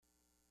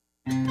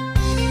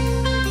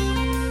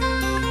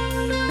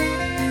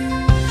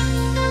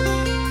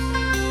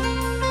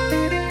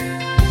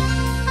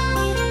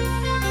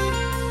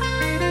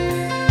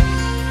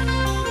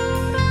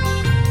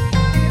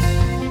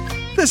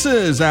This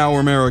is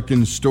Our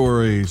American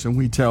Stories, and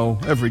we tell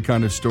every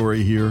kind of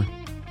story here.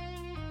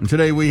 And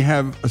today we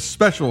have a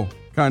special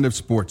kind of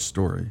sports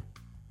story.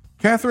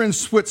 Catherine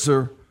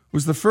Switzer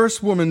was the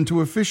first woman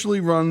to officially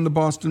run the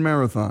Boston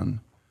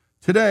Marathon.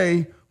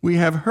 Today, we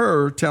have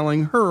her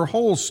telling her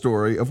whole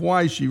story of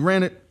why she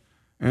ran it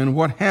and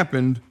what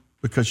happened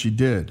because she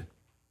did.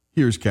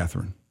 Here's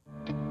Catherine.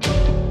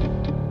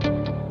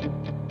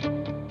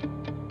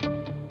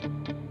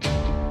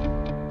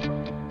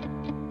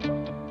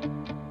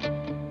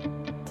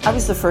 I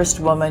was the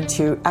first woman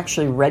to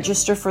actually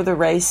register for the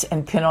race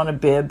and pin on a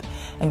bib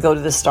and go to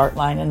the start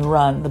line and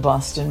run the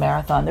Boston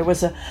Marathon. There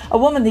was a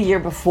woman the year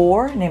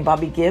before named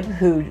Bobby Gibb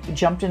who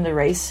jumped in the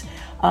race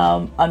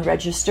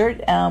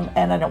unregistered,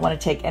 and I don't want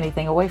to take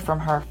anything away from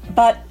her.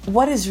 But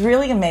what is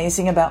really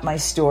amazing about my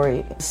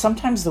story,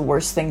 sometimes the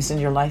worst things in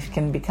your life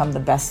can become the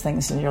best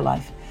things in your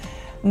life.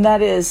 And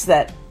that is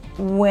that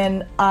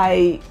when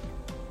I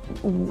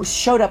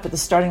showed up at the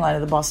starting line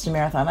of the Boston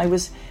Marathon, I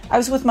was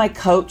with my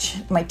coach,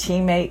 my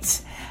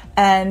teammates,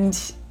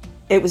 and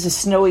it was a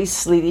snowy,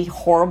 sleety,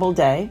 horrible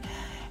day.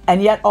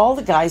 And yet all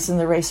the guys in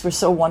the race were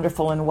so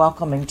wonderful and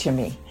welcoming to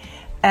me.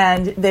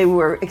 And they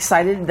were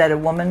excited that a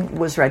woman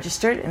was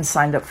registered and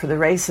signed up for the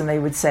race. And they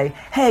would say,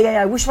 hey,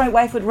 I wish my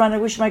wife would run. I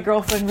wish my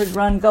girlfriend would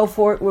run. Go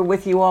for it. We're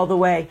with you all the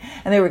way.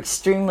 And they were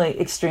extremely,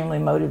 extremely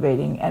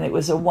motivating. And it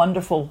was a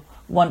wonderful,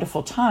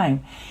 wonderful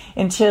time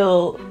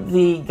until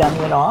the gun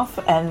went off,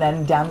 and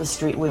then down the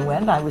street we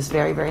went. I was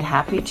very, very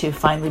happy to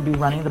finally be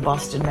running the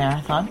Boston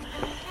Marathon.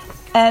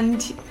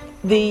 And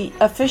the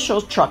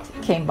official truck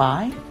came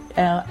by,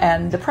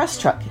 and the press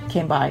truck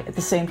came by at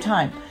the same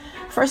time.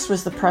 First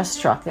was the press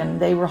truck, and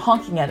they were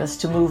honking at us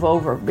to move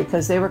over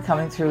because they were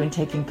coming through and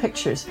taking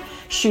pictures,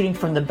 shooting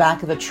from the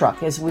back of the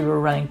truck as we were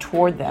running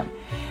toward them.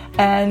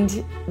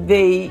 And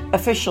the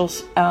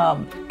officials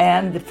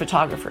and the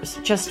photographers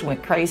just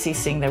went crazy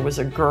seeing there was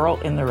a girl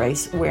in the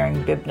race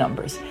wearing bib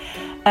numbers.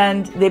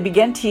 And they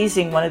began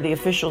teasing one of the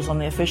officials on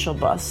the official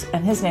bus,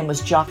 and his name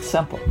was Jock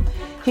Semple.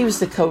 He was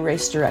the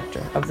co-race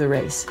director of the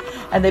race.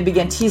 And they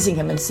began teasing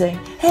him and saying,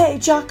 hey,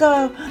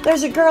 Jocko,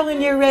 there's a girl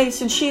in your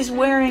race and she's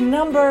wearing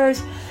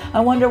numbers. I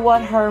wonder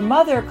what her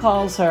mother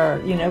calls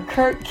her,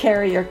 Kurt,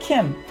 Carrie, or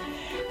Kim.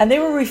 And they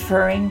were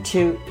referring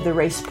to the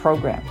race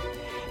program,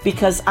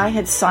 because I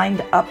had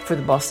signed up for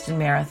the Boston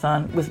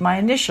Marathon with my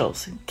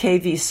initials,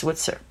 KV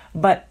Switzer.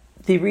 But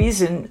the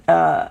reason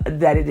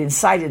that it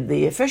incited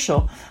the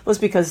official was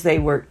because they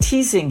were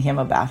teasing him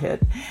about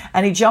it.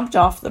 And he jumped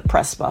off the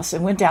press bus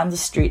and went down the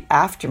street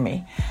after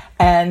me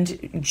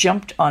and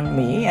jumped on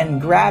me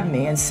and grabbed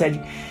me and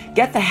said,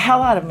 get the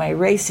hell out of my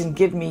race and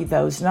give me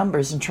those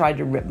numbers, and tried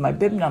to rip my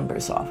bib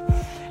numbers off.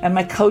 And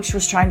my coach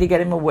was trying to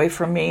get him away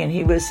from me, and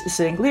he was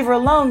saying, leave her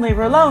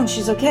alone,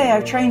 she's okay,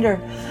 I've trained her.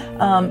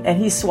 And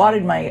he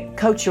swatted my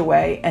coach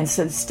away and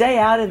said, stay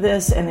out of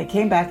this, and they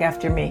came back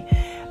after me.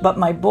 But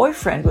my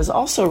boyfriend was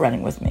also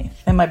running with me,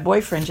 and my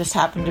boyfriend just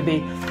happened to be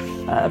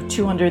a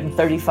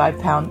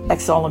 235-pound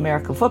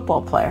ex-All-America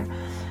football player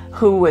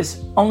who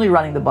was only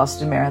running the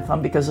Boston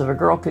Marathon because if a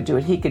girl could do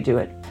it, he could do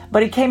it.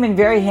 But he came in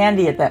very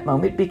handy at that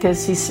moment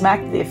because he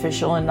smacked the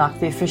official and knocked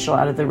the official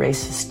out of the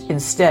race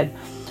instead.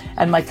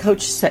 And my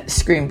coach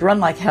screamed, run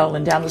like hell,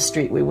 and down the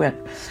street we went.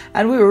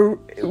 And we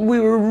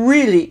were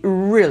really,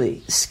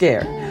 really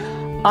scared.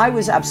 I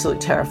was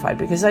absolutely terrified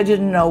because I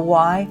didn't know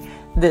why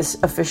this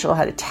official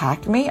had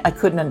attacked me. I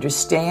couldn't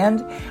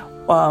understand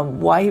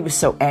why he was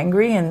so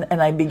angry. And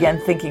I began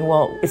thinking,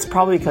 well, it's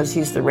probably because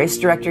he's the race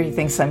director. He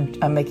thinks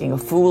I'm making a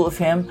fool of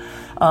him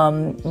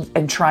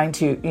and trying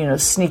to,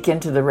 sneak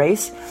into the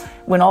race.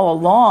 When all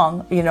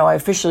along, I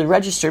officially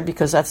registered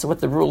because that's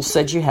what the rules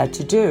said you had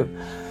to do.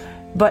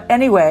 But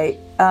anyway,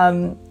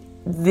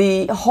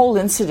 the whole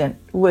incident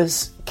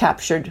was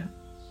captured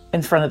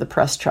in front of the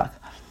press truck.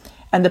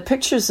 And the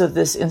pictures of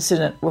this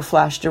incident were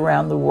flashed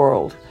around the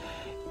world.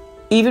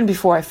 Even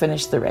before I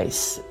finished the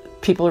race,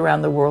 people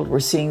around the world were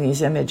seeing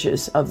these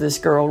images of this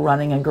girl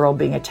running and girl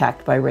being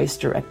attacked by race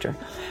director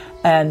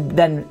and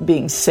then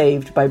being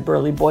saved by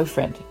burly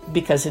boyfriend.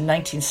 Because in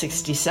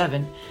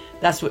 1967,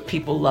 that's what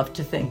people love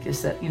to think,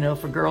 is that,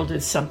 if a girl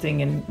did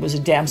something and was a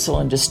damsel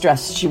in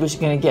distress, she was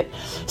going to get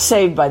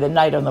saved by the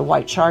knight on the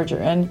white charger.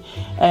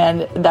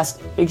 And that's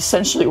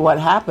essentially what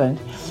happened.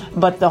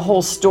 But the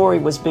whole story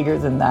was bigger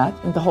than that.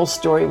 And the whole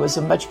story was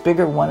a much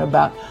bigger one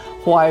about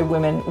why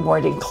women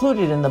weren't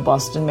included in the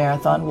Boston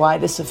Marathon, why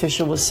this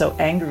official was so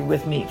angry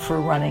with me for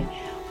running.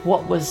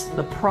 What was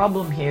the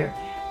problem here?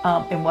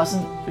 It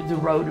wasn't the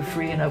road to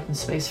free and open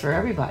space for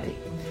everybody.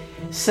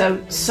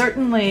 So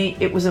certainly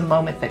it was a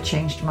moment that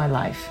changed my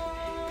life.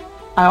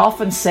 I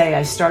often say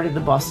I started the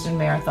Boston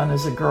Marathon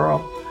as a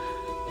girl,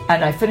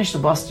 and I finished the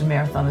Boston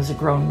Marathon as a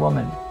grown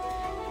woman.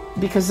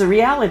 Because the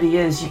reality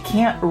is you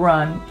can't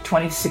run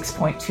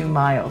 26.2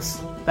 miles.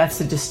 That's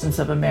the distance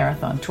of a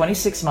marathon,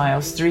 26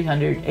 miles,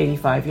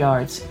 385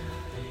 yards.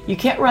 You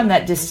can't run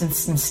that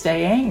distance and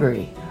stay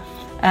angry.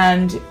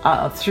 And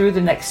through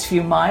the next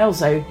few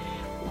miles, I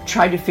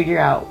tried to figure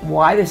out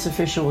why this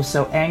official was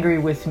so angry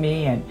with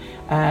me, and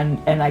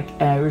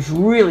I was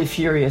really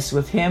furious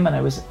with him, and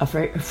I was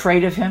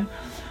afraid of him.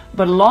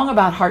 But along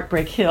about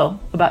Heartbreak Hill,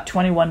 about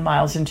 21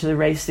 miles into the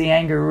race, the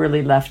anger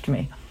really left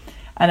me.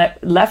 And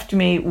it left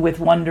me with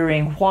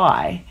wondering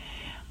why.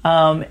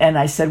 And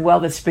I said, well,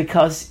 that's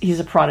because he's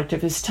a product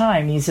of his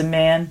time. He's a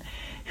man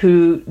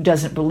who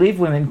doesn't believe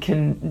women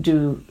can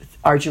do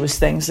arduous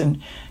things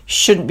and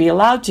shouldn't be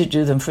allowed to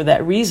do them for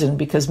that reason,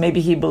 because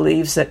maybe he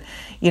believes that,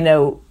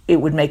 it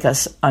would make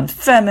us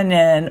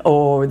unfeminine,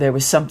 or there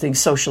was something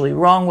socially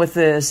wrong with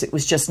this. It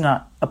was just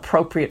not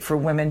appropriate for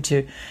women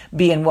to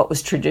be in what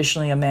was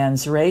traditionally a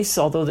man's race,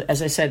 although,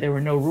 as I said, there were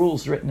no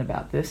rules written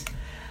about this.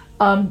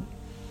 And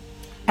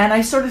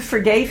I sort of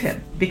forgave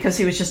him because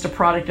he was just a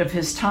product of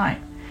his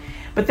time.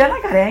 But then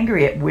I got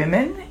angry at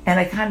women, and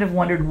I kind of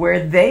wondered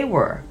where they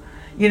were.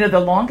 The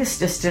longest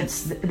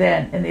distance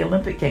then in the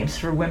Olympic Games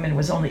for women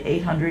was only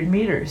 800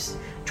 meters,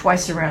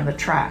 twice around the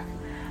track.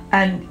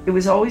 And it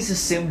was always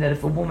assumed that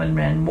if a woman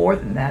ran more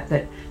than that,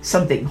 that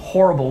something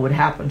horrible would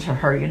happen to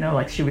her,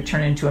 like she would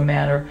turn into a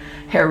man, or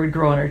hair would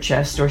grow on her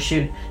chest, or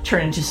she'd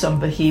turn into some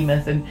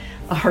behemoth and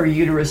her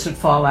uterus would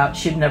fall out.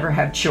 She'd never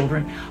have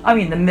children. I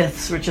mean, the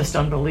myths were just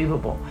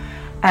unbelievable.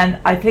 And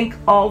I think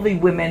all the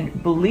women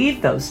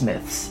believed those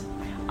myths.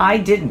 I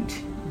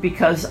didn't,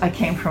 because I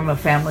came from a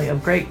family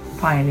of great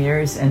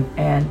pioneers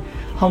and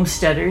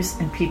homesteaders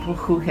and people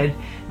who had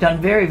done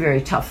very,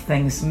 very tough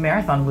things.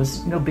 Marathon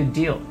was no big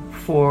deal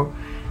for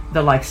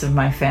the likes of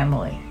my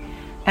family.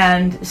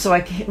 And so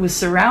I was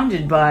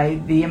surrounded by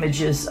the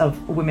images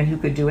of women who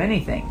could do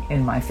anything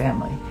in my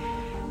family.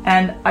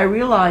 And I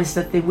realized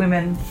that the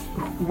women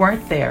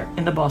weren't there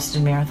in the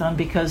Boston Marathon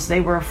because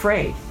they were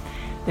afraid.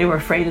 They were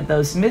afraid of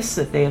those myths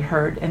that they had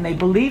heard, and they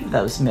believed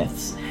those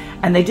myths.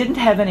 And they didn't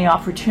have any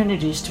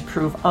opportunities to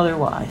prove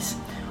otherwise,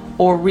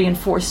 or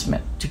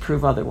reinforcement to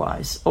prove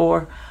otherwise,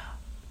 or,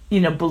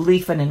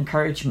 belief and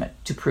encouragement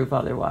to prove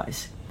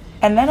otherwise.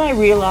 And then I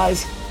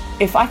realized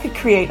if I could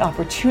create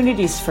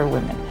opportunities for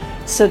women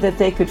so that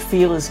they could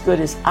feel as good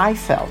as I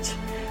felt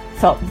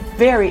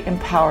very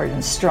empowered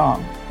and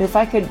strong, if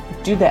I could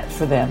do that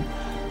for them,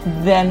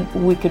 then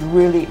we could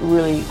really,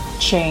 really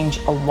change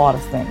a lot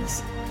of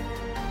things.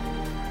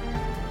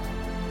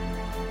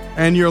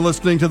 And you're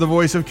listening to the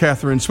voice of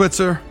Kathrine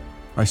Switzer.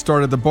 I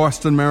started the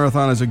Boston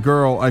Marathon as a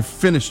girl. I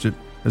finished it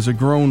as a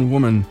grown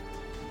woman.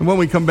 And when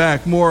we come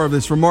back, more of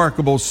this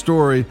remarkable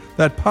story,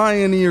 that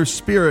pioneer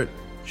spirit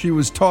she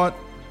was taught,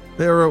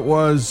 there it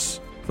was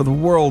for the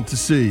world to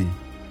see.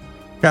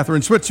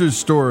 Kathrine Switzer's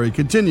story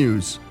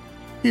continues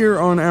here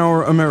on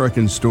Our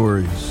American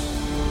Stories.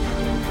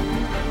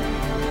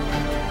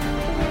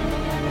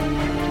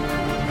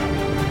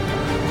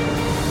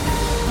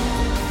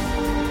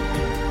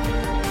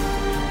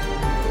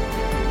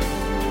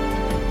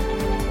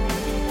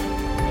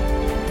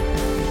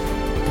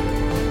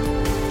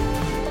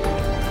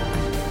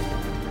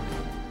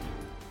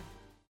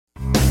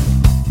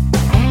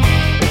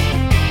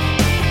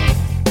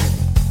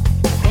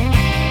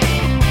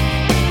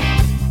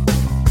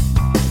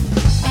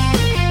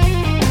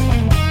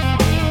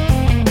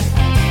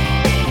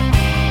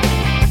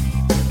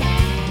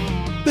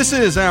 This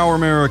is Our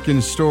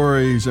American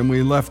Stories, and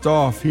we left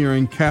off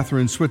hearing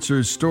Kathrine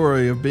Switzer's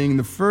story of being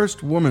the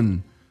first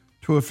woman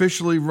to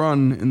officially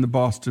run in the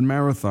Boston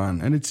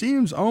Marathon. And it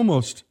seems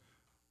almost,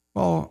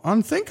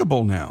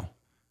 unthinkable now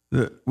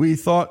that we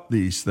thought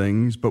these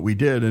things, but we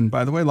did. And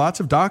by the way, lots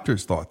of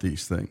doctors thought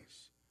these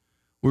things.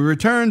 We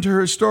return to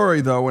her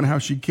story, though, and how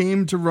she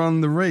came to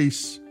run the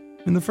race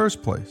in the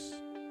first place.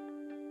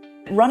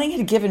 Running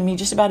had given me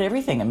just about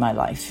everything in my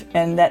life,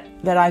 and that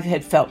I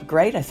had felt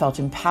great, I felt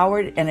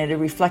empowered, and it had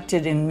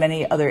reflected in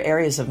many other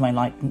areas of my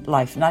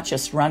life, not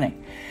just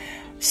running.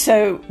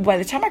 So by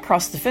the time I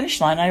crossed the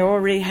finish line, I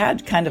already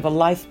had kind of a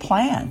life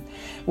plan,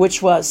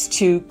 which was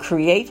to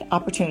create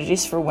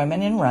opportunities for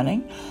women in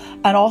running,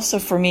 and also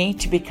for me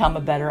to become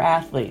a better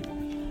athlete.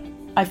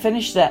 I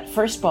finished that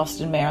first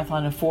Boston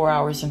Marathon in 4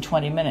 hours and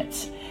 20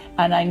 minutes.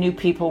 And I knew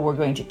people were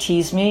going to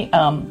tease me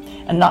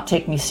and not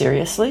take me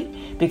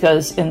seriously,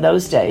 because in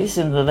those days,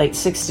 in the late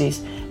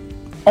 60s,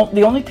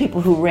 the only people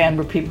who ran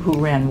were people who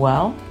ran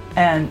well,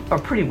 or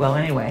pretty well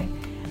anyway.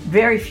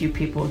 Very few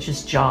people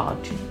just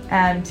jogged.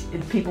 And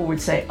people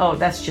would say, oh,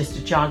 that's just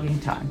a jogging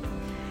time.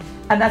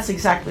 And that's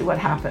exactly what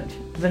happened.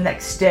 The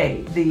next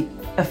day, the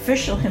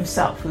official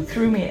himself who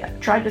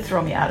tried to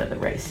throw me out of the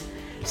race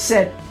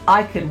said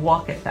I could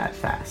walk it that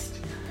fast.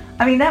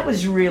 I mean, that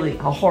was really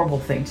a horrible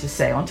thing to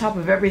say on top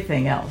of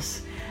everything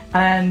else.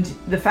 And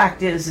the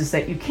fact is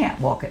that you can't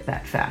walk it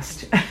that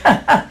fast,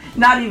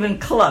 not even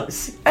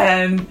close.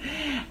 And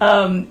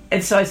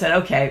so I said,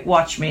 okay,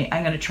 watch me.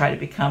 I'm going to try to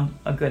become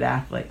a good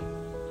athlete.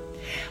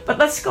 But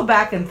let's go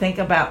back and think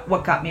about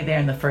what got me there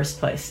in the first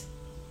place.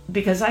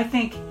 Because I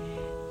think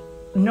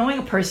knowing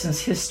a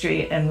person's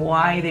history and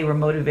why they were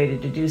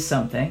motivated to do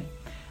something,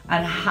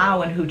 and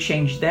how and who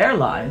changed their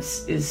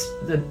lives, is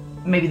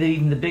maybe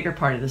even the bigger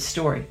part of the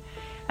story.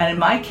 And in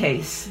my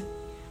case,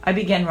 I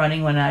began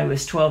running when I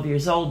was 12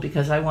 years old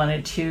because I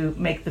wanted to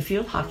make the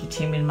field hockey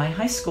team in my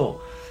high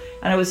school.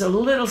 And I was a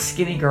little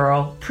skinny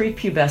girl,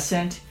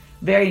 prepubescent,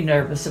 very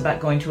nervous about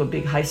going to a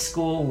big high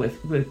school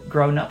with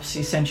grown-ups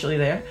essentially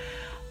there.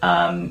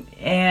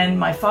 And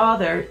my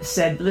father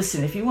said,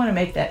 listen, if you want to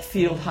make that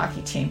field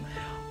hockey team,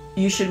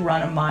 you should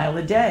run a mile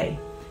a day.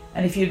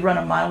 And if you'd run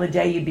a mile a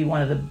day, you'd be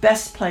one of the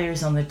best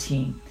players on the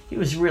team. He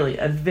was really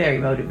a very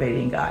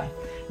motivating guy,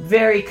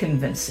 very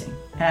convincing.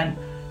 And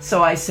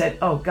so I said,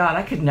 oh God,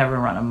 I could never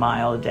run a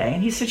mile a day.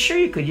 And he said, sure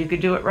you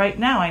could do it right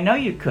now. I know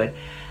you could.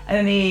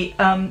 And he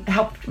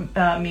helped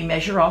me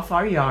measure off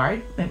our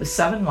yard. It was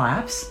 7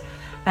 laps.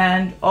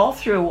 And all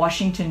through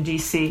Washington,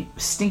 D.C.,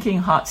 stinking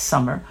hot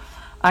summer,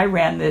 I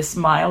ran this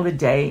mile a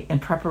day in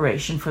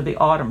preparation for the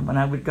autumn when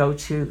I would go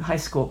to high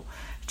school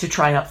to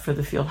try out for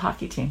the field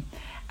hockey team.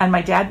 And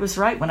my dad was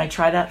right. When I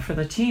tried out for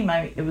the team,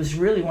 it was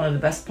really one of the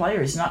best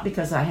players, not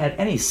because I had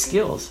any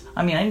skills.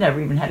 I mean, I never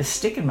even had a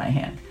stick in my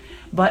hand,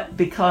 but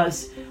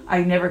because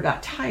I never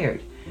got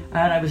tired.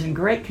 And I was in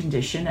great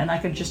condition, and I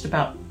could just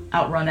about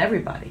outrun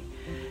everybody.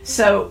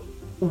 So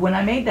when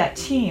I made that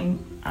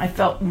team, I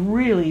felt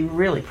really,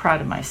 really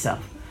proud of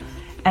myself.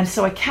 And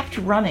so I kept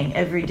running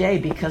every day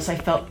because I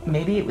felt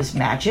maybe it was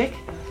magic.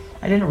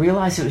 I didn't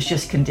realize it was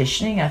just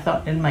conditioning. I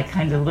thought in my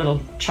kind of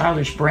little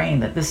childish brain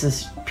that this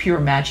is pure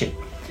magic.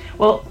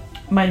 Well,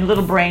 my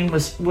little brain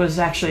was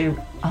actually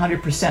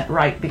 100%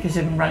 right because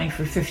I've been running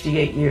for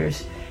 58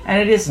 years,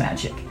 and it is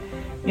magic.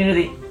 You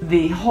know,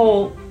 the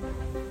whole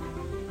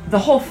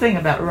thing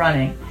about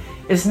running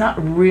is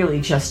not really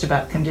just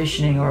about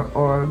conditioning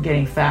or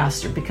getting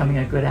fast or becoming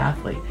a good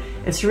athlete.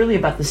 It's really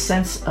about the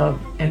sense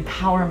of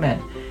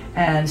empowerment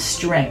and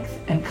strength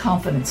and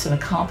confidence and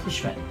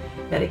accomplishment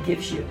that it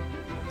gives you.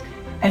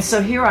 And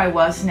so here I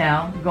was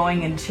now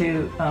going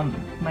into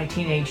my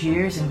teenage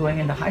years and going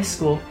into high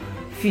school,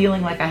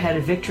 feeling like I had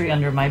a victory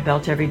under my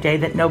belt every day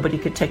that nobody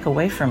could take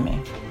away from me.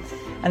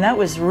 And that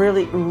was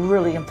really,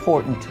 really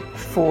important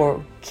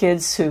for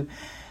kids who,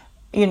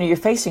 you know, you're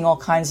facing all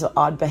kinds of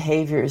odd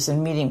behaviors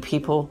and meeting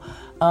people,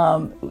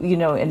 you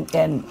know,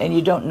 and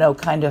you don't know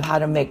kind of how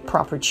to make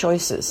proper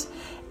choices.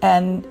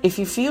 And if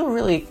you feel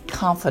really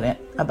confident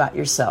about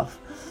yourself,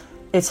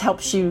 it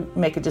helps you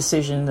make a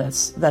decision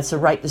that's a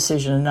right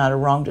decision and not a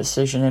wrong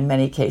decision in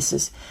many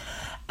cases.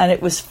 And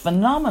it was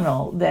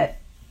phenomenal that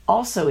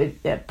also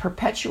it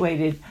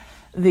perpetuated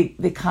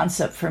the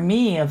concept for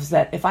me of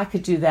that if I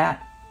could do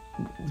that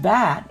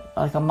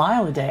like a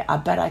mile a day, I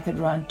bet I could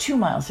run 2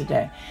 miles a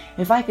day.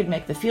 If I could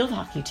make the field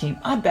hockey team,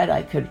 I bet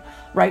I could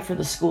write for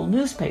the school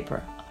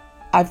newspaper.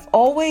 I've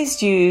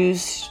always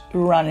used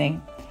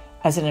running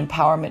as an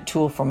empowerment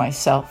tool for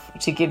myself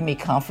to give me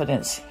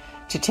confidence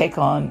to take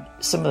on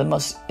some of the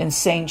most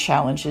insane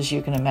challenges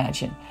you can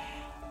imagine.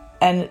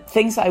 And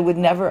things I would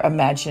never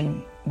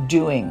imagine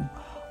doing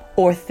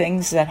or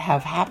things that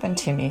have happened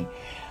to me,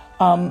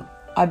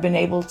 I've been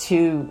able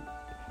to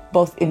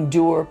both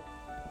endure,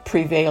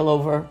 prevail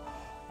over,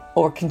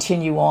 or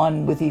continue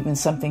on with even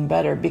something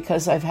better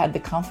because I've had the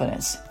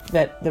confidence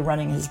that the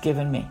running has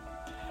given me.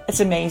 It's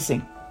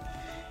amazing.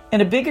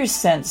 In a bigger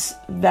sense,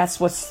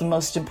 that's what's the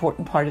most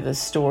important part of this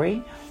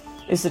story,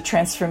 is the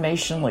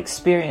transformational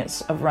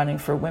experience of running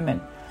for women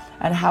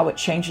and how it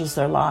changes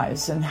their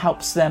lives and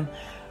helps them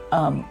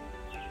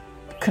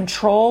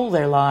control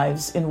their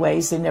lives in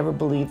ways they never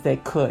believed they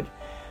could,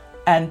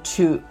 and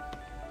to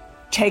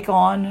take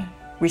on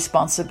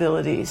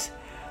responsibilities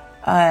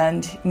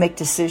and make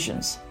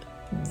decisions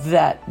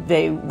that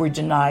they were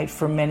denied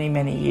for many,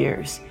 many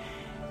years.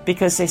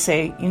 Because they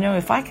say, you know,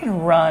 if I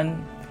can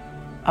run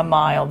a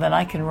mile, then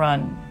I can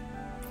run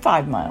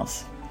 5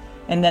 miles.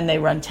 And then they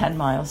run 10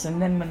 miles. And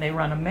then when they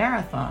run a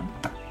marathon,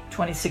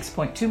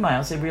 26.2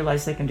 miles, they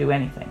realize they can do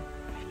anything.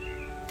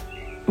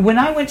 When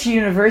I went to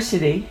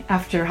university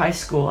after high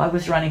school, I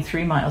was running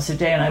 3 miles a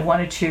day, and I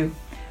wanted to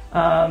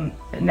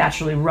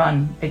naturally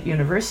run at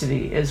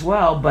university as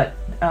well, but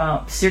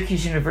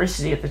Syracuse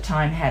University at the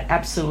time had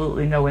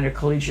absolutely no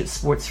intercollegiate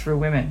sports for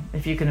women,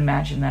 if you can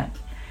imagine that.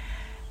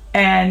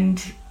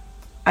 And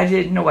I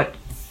didn't know what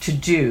to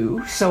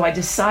do, so I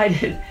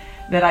decided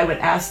that I would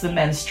ask the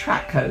men's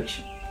track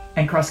coach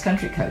and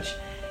cross-country coach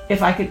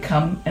if I could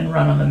come and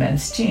run on the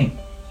men's team.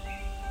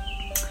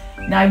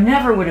 Now, I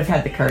never would have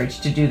had the courage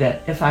to do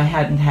that if I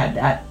hadn't had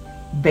that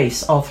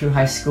base all through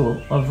high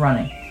school of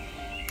running.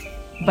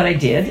 But I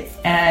did,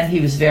 and he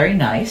was very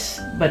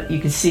nice, but you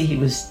could see he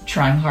was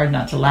trying hard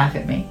not to laugh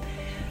at me.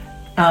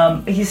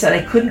 He said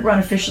I couldn't run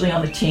officially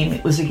on the team.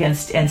 It was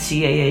against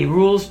NCAA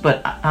rules,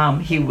 but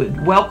he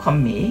would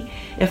welcome me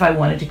if I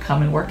wanted to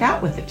come and work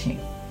out with the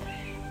team.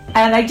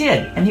 And I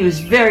did, and he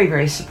was very,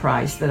 very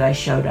surprised that I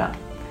showed up.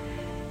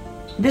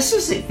 This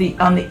was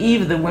on the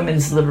eve of the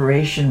women's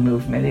liberation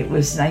movement. It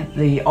was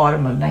the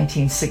autumn of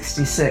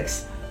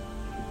 1966.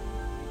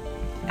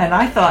 And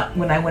I thought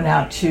when I went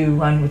out to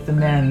run with the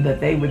men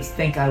that they would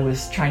think I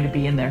was trying to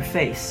be in their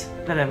face,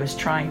 that I was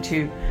trying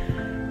to,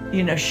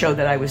 you know, show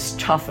that I was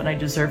tough and I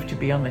deserved to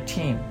be on the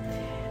team.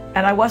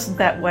 And I wasn't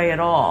that way at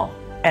all.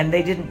 And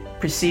they didn't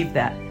perceive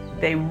that.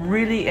 they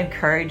really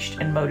encouraged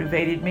and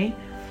motivated me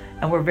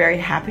and were very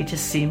happy to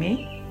see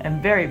me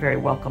and very, very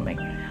welcoming.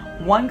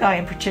 One guy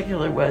in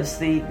particular was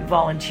the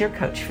volunteer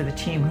coach for the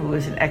team, who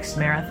was an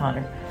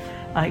ex-marathoner.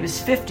 He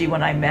was 50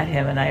 when I met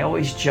him, and I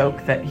always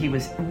joke that he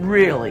was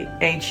really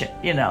ancient,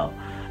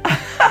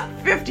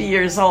 50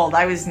 years old.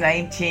 I was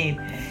 19.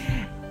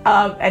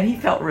 And he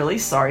felt really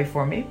sorry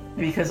for me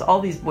because all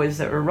these boys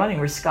that were running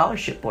were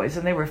scholarship boys,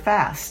 and they were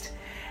fast.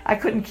 I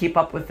couldn't keep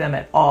up with them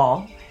at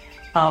all.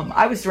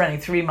 I was running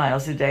 3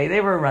 miles a day.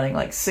 They were running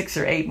like 6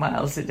 or 8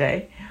 miles a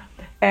day.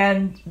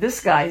 And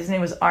this guy, his name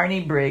was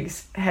Arnie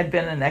Briggs, had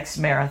been an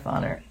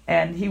ex-marathoner,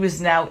 and he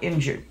was now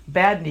injured.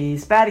 Bad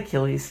knees, bad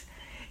Achilles.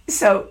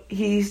 So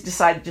he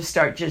decided to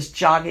start just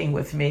jogging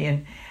with me.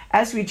 And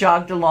as we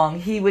jogged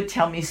along, he would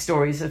tell me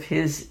stories of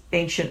his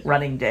ancient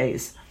running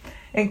days,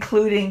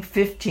 including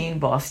 15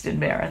 Boston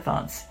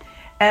marathons.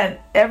 And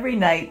every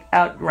night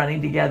out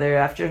running together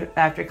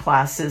after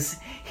classes,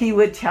 he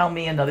would tell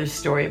me another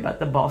story about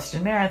the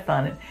Boston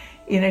Marathon. And,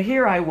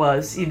 here I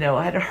was,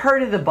 I had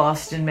heard of the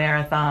Boston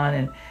Marathon,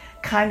 and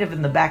kind of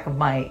in the back of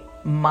my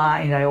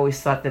mind, I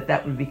always thought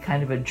that would be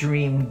kind of a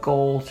dream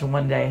goal to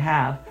one day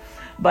have.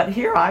 But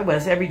here I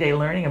was every day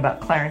learning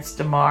about Clarence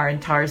DeMar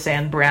and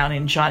Tarzan Brown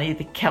and Johnny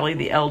Kelly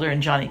the Elder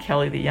and Johnny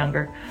Kelly the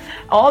Younger.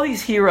 All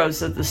these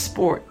heroes of the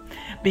sport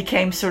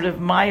became sort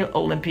of my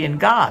Olympian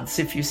gods,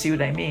 if you see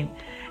what I mean.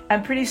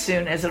 And pretty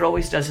soon, as it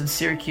always does in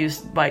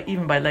Syracuse,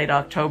 even by late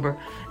October,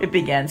 it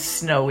began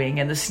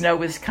snowing, and the snow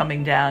was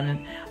coming down,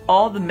 and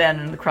all the men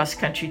in the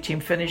cross-country team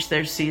finished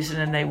their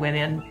season, and they went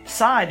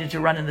inside to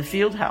run in the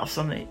field house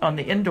on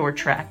the indoor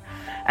track.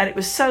 And it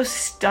was so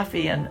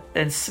stuffy and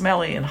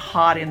smelly and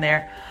hot in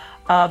there.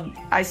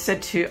 I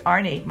said to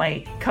Arnie,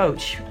 my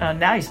coach,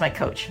 now he's my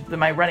coach,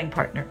 my running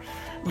partner,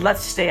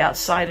 let's stay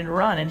outside and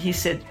run. And he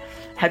said,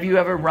 have you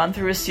ever run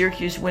through a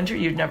Syracuse winter?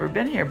 You've never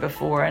been here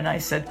before. And I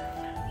said,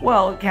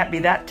 well, it can't be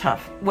that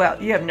tough.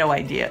 Well, you have no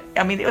idea.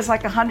 I mean, it was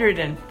like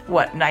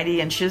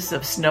 90 inches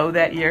of snow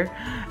that year.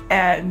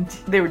 And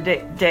there were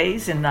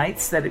days and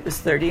nights that it was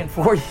 30 and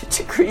 40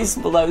 degrees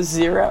below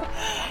zero.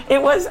 It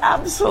was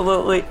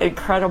absolutely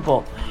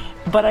incredible.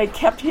 But I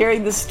kept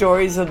hearing the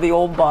stories of the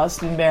old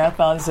Boston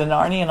marathons, and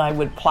Arnie and I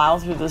would plow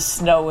through the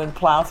snow and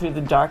plow through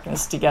the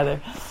darkness together.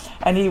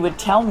 And he would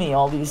tell me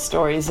all these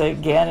stories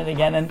again and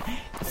again. And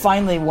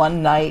finally,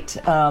 one night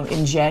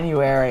in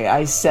January,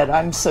 I said,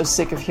 I'm so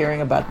sick of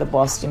hearing about the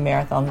Boston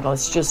Marathon.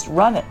 Let's just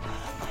run it.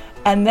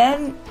 And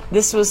then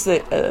this was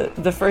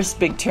the first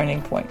big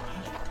turning point.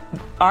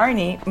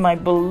 Arnie, my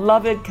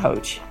beloved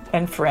coach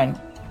and friend,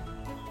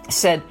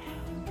 said,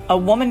 a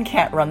woman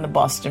can't run the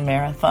Boston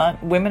Marathon.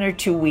 Women are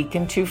too weak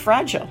and too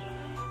fragile.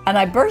 And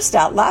I burst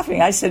out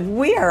laughing. I said,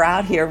 we are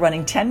out here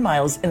running 10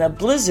 miles in a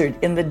blizzard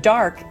in the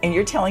dark, and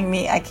you're telling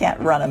me I can't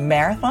run a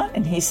marathon?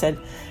 And he said,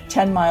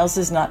 10 miles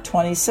is not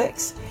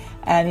 26.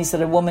 And he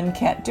said, a woman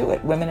can't do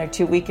it. Women are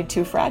too weak and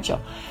too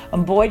fragile.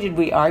 And boy, did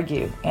we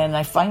argue. And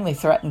I finally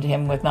threatened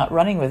him with not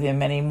running with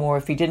him anymore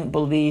if he didn't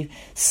believe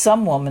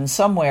some woman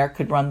somewhere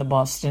could run the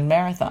Boston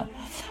Marathon.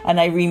 And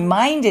I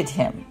reminded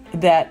him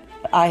that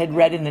I had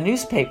read in the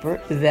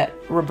newspaper that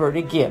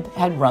Roberta Gibb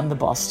had run the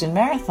Boston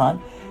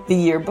Marathon the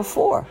year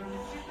before.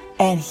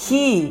 And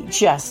he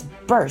just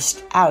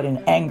burst out in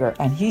anger,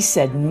 and he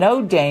said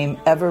no dame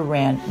ever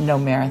ran no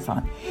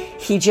marathon.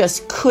 He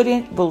just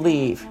couldn't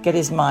get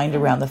his mind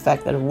around the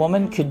fact that a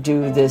woman could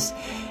do this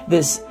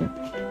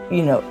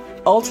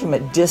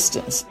ultimate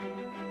distance.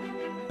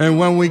 And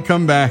when we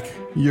come back,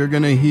 you're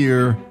going to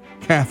hear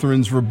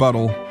Catherine's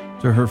rebuttal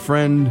to her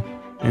friend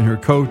and her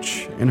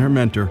coach and her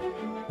mentor,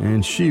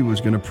 and she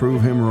was going to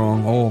prove him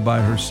wrong all by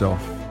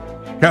herself.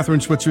 Catherine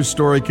Switzer's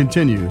story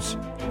continues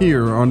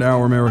here on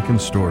Our American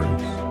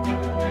Stories.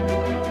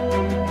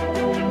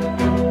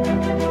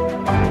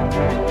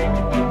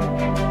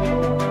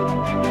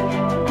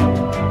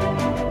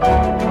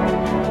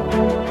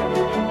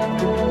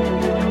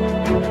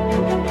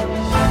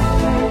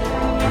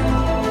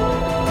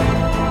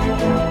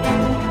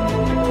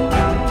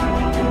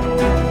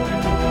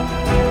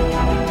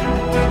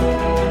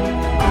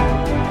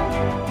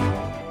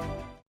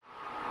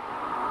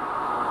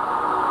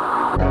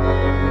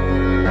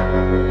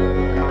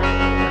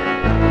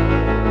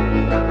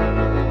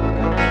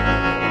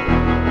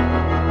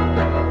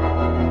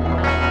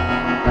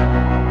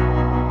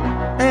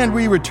 And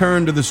we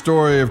return to the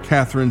story of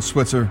Catherine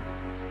Switzer.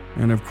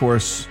 And of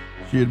course,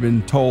 she had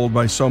been told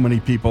by so many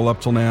people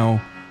up till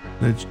now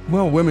that,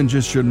 well, women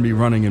just shouldn't be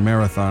running in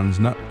marathons,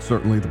 not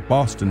certainly the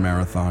Boston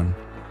Marathon.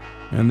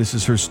 And this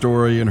is her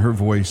story and her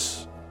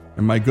voice.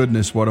 And my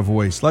goodness, what a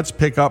voice. Let's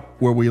pick up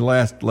where we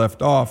last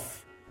left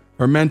off.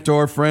 Her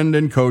mentor, friend,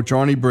 and coach,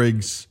 Arnie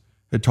Briggs,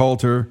 had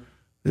told her,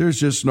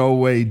 there's just no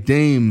way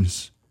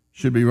dames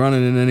should be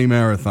running in any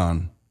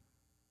marathon.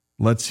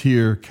 Let's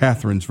hear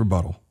Catherine's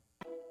rebuttal.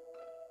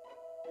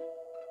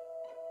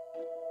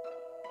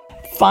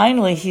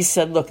 Finally, he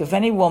said, look, if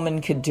any woman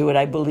could do it,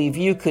 I believe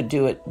you could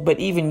do it, but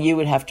even you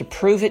would have to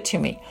prove it to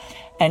me.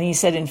 And he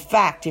said, in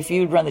fact, if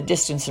you'd run the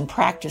distance in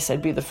practice,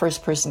 I'd be the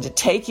first person to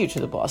take you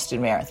to the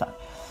Boston Marathon.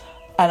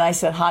 And I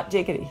said, hot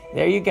diggity,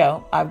 there you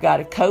go. I've got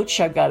a coach,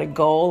 I've got a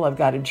goal, I've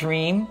got a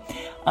dream.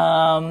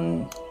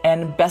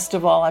 And best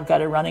of all, I've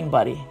got a running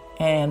buddy.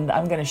 And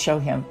I'm going to show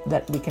him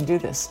that we can do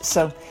this.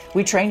 So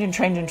we trained and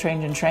trained and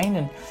trained and trained.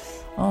 And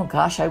oh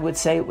gosh, I would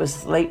say it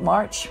was late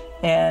March.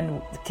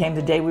 And came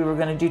the day we were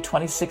going to do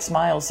 26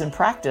 miles in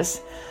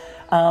practice.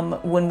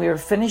 When we were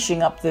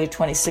finishing up the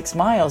 26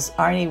 miles,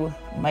 Arnie,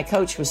 my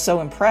coach, was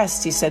so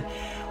impressed. He said,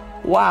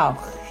 wow.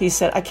 He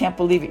said, I can't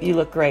believe it. You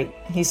look great.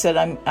 He said,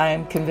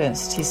 I'm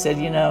convinced. He said,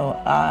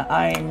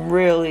 I'm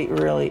really,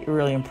 really,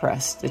 really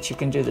impressed that you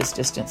can do this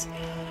distance.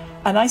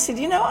 And I said,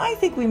 I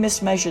think we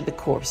mismeasured the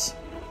course.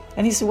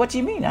 And he said, what do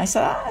you mean? I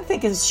said, I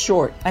think it's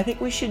short. I think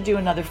we should do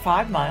another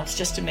 5 miles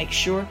just to make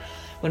sure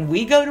when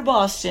we go to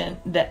Boston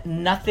that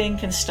nothing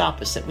can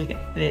stop us, that we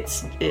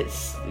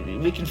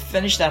can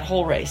finish that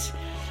whole race.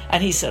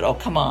 And he said, oh,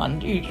 come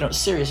on, you're not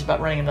serious about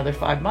running another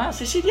 5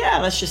 miles? I said, yeah,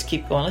 let's just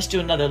keep going. Let's do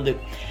another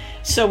loop.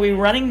 So we're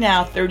running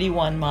now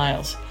 31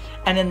 miles.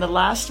 And in the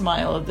last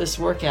mile of this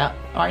workout,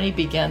 Arnie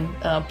began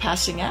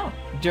passing out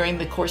during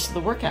the course of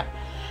the workout.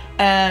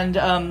 And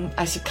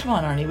I said, come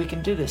on, Arnie, we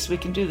can do this. We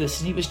can do this.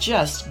 And he was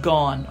just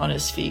gone on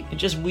his feet,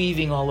 just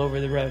weaving all over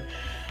the road.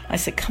 I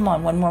said, come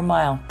on, one more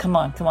mile. Come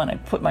on, come on. I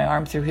put my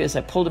arm through his.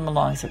 I pulled him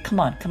along. I said, come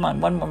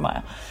on, one more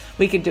mile.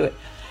 We can do it.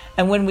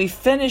 And when we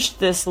finished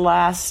this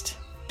last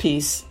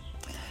piece,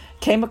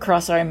 came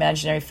across our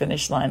imaginary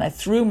finish line, I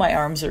threw my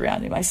arms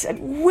around him. I said,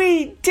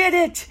 we did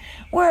it.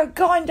 We're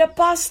going to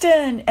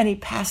Boston. And he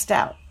passed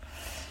out.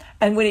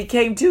 And when he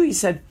came to, he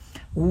said,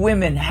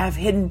 women have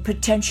hidden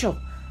potential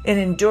in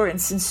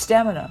endurance and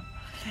stamina.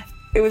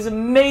 It was an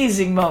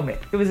amazing moment.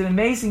 It was an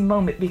amazing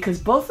moment because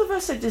both of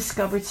us had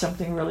discovered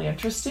something really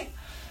interesting,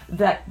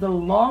 that the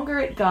longer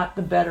it got,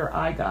 the better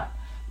I got.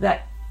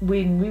 That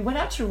when we went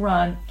out to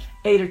run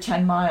 8 or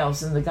 10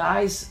 miles and the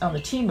guys on the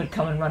team would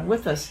come and run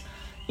with us,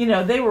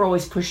 they were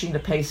always pushing the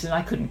pace and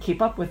I couldn't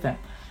keep up with them.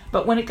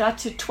 But when it got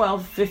to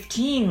 12,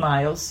 15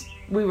 miles,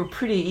 we were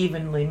pretty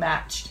evenly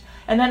matched.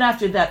 And then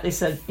after that, they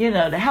said,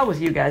 the hell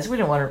with you guys. We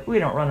don't want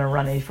to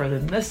run any further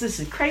than this. This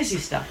is crazy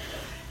stuff.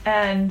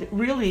 And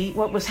really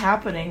what was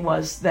happening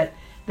was that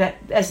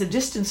as the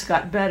distance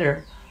got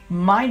better,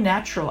 my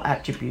natural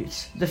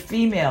attributes, the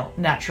female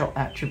natural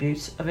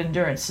attributes of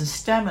endurance and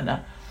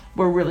stamina,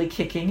 were really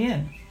kicking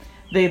in.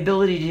 The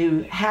ability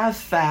to have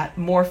fat,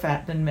 more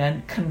fat than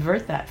men,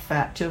 convert that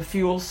fat to a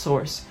fuel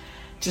source,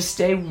 to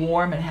stay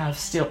warm and have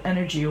still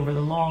energy over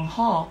the long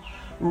haul,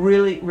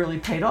 really, really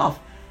paid off.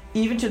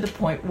 Even to the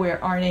point where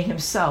Arnie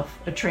himself,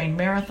 a trained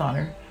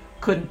marathoner,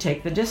 couldn't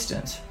take the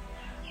distance.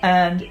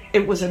 And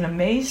it was an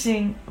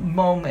amazing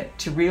moment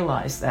to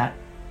realize that.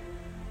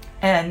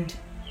 And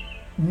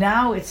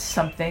now it's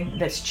something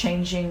that's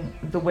changing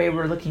the way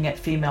we're looking at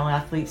female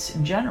athletes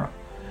in general.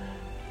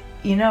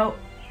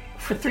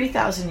 For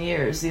 3,000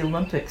 years, the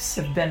Olympics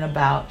have been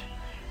about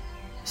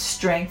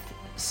strength,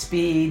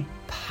 speed,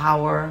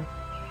 power.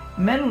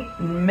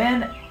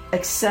 Men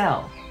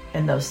excel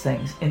in those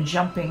things, in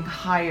jumping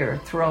higher,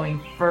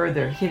 throwing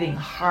further, hitting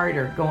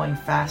harder, going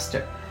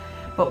faster.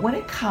 But when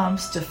it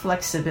comes to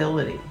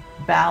flexibility,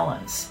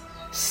 balance,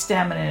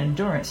 stamina, and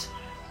endurance,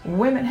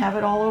 women have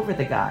it all over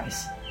the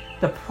guys.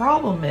 The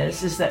problem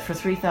is that for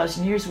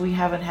 3,000 years, we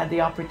haven't had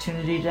the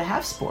opportunity to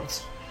have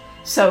sports.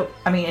 So,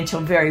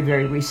 until very,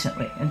 very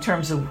recently, in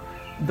terms of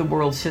the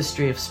world's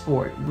history of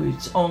sport,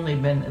 it's only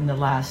been in the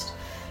last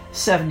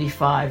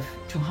 75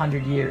 to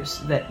 100 years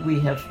that we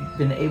have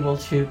been able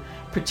to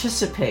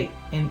participate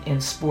in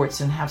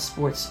sports and have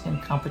sports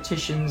in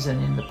competitions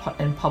and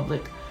in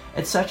public,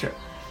 etc.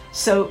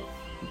 So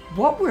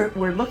what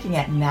we're looking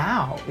at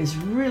now is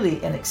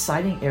really an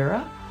exciting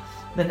era.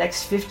 The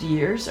next 50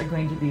 years are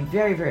going to be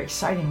very, very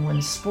exciting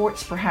when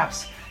sports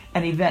perhaps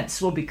and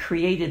events will be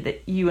created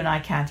that you and I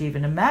can't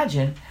even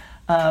imagine,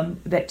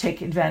 that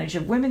take advantage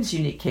of women's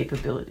unique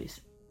capabilities.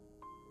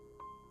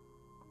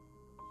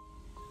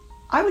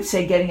 I would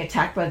say getting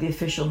attacked by the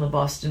official in the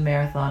Boston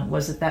Marathon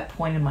was at that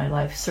point in my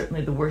life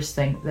certainly the worst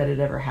thing that had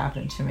ever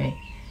happened to me.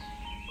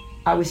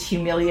 I was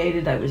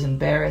humiliated, I was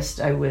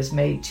embarrassed, I was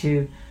made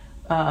to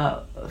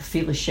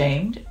feel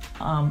ashamed,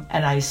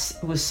 and I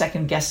was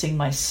second guessing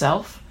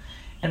myself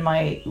and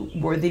my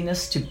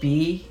worthiness to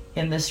be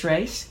in this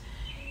race.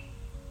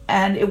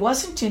 And it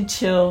wasn't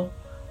until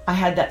I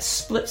had that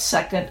split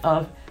second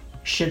of,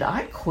 should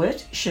I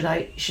quit? Should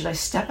I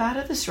step out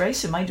of this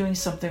race? Am I doing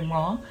something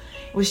wrong?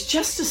 It was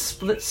just a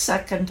split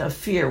second of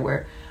fear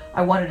where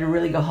I wanted to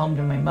really go home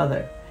to my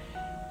mother.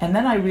 And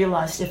then I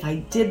realized if I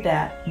did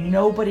that,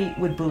 nobody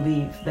would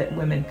believe that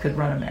women could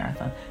run a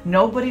marathon.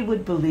 Nobody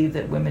would believe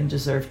that women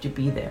deserved to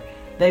be there.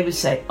 They would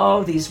say,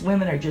 oh, these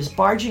women are just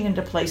barging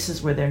into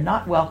places where they're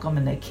not welcome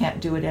and they can't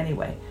do it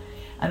anyway.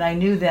 And I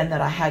knew then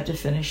that I had to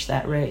finish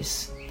that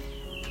race.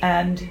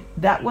 And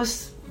that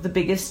was the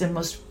biggest and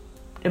most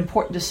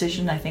important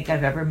decision I think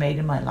I've ever made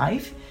in my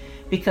life,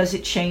 because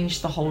it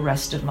changed the whole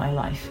rest of my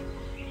life.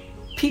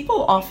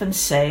 People often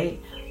say,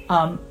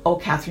 oh,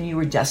 Catherine, you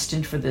were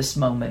destined for this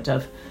moment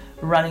of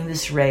running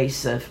this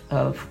race,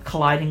 of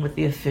colliding with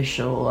the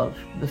official, of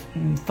the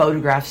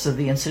photographs of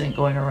the incident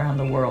going around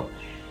the world.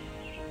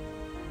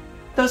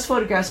 Those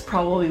photographs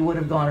probably would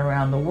have gone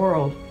around the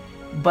world,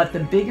 but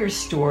the bigger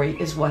story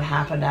is what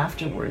happened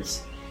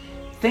afterwards.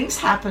 Things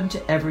happen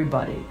to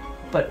everybody,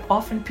 but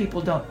often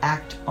people don't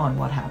act on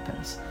what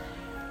happens.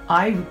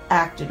 I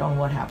acted on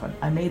what happened.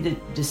 I made the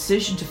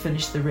decision to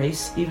finish the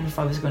race, even if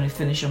I was going to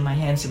finish on my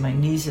hands and my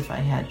knees if I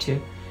had to.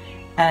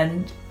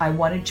 And I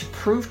wanted to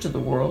prove to the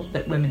world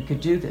that women could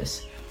do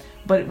this.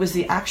 But it was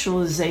the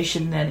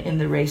actualization then in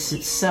the race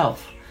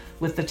itself,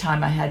 with the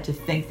time I had to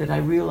think, that I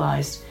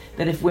realized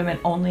that if women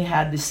only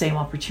had the same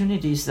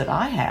opportunities that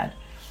I had,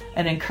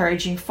 an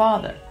encouraging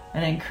father,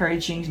 an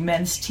encouraging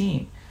men's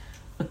team,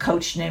 a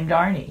coach named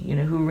Arnie,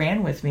 who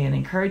ran with me and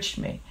encouraged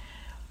me,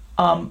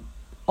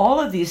 all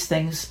of these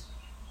things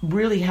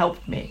really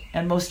helped me,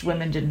 and most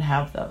women didn't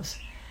have those.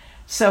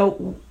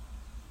 So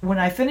when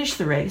I finished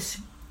the race,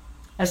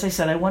 as I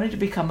said, I wanted to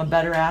become a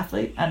better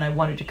athlete, and I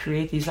wanted to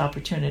create these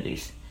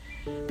opportunities.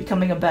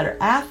 Becoming a better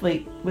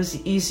athlete was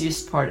the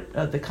easiest part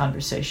of the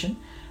conversation.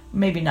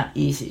 Maybe not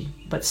easy,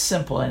 but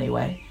simple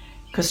anyway,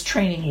 because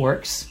training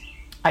works.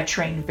 I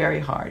trained very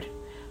hard.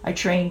 I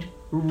trained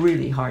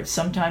really hard.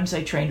 Sometimes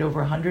I trained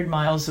over 100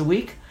 miles a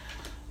week,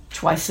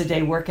 twice a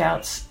day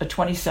workouts, a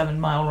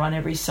 27-mile run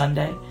every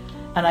Sunday,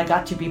 and I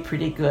got to be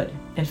pretty good.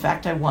 In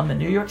fact, I won the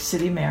New York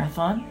City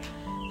Marathon,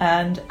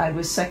 and I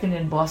was second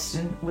in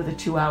Boston with a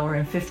 2-hour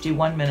and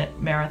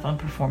 51-minute marathon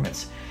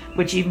performance,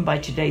 which even by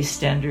today's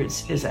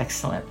standards is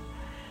excellent.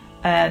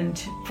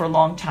 And for a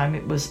long time,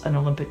 it was an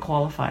Olympic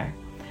qualifier.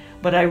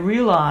 But I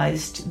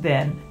realized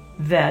then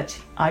that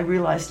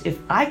if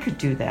I could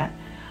do that,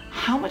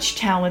 how much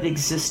talent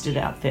existed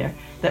out there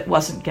that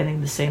wasn't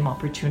getting the same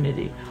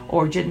opportunity,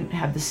 or didn't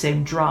have the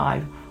same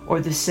drive, or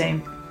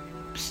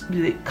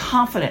the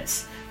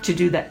confidence to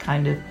do that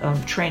kind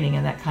of training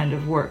and that kind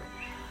of work.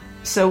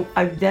 So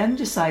I then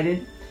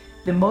decided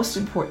the most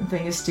important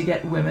thing is to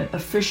get women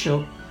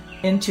official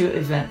into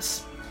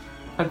events.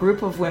 A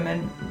group of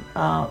women,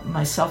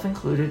 myself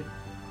included,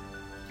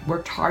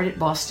 worked hard at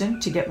Boston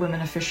to get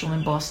women official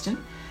in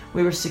Boston.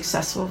 We were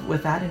successful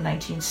with that in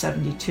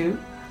 1972.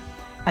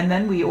 And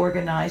then we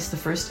organized the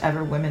first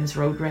ever women's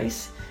road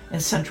race in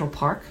Central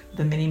Park,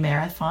 the mini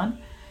marathon.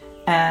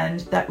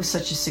 And that was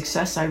such a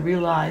success, I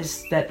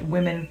realized that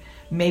women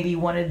maybe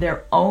wanted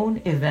their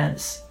own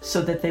events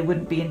so that they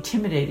wouldn't be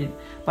intimidated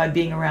by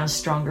being around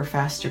stronger,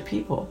 faster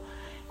people.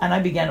 And I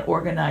began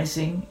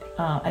organizing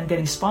and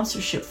getting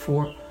sponsorship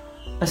for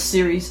a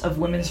series of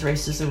women's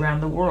races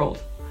around the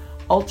world,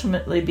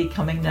 ultimately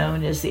becoming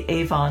known as the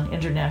Avon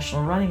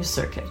International Running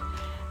Circuit.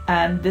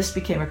 And this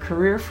became a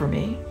career for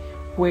me,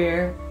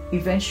 where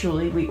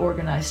eventually we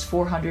organized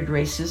 400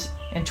 races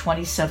in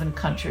 27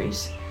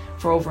 countries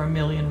for over 1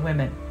 million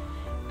women.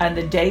 And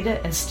the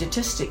data and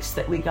statistics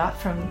that we got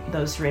from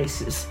those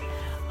races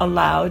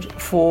allowed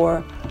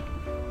for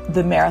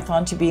the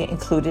marathon to be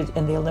included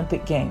in the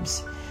Olympic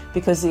Games,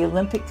 because the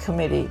Olympic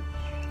Committee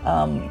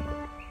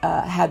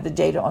had the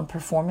data on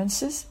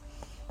performances,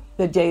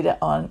 the data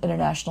on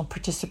international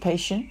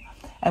participation,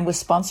 and with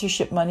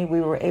sponsorship money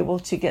we were able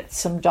to get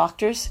some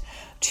doctors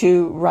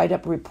to write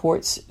up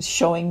reports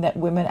showing that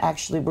women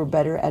actually were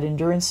better at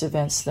endurance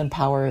events than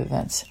power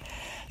events.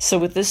 So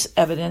with this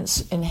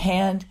evidence in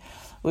hand,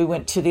 we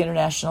went to the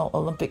International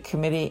Olympic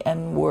Committee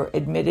and were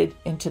admitted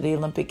into the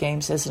Olympic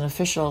Games as an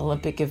official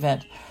Olympic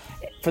event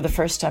for the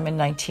first time in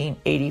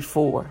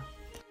 1984.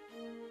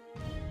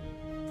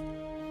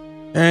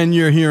 And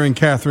you're hearing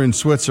Kathrine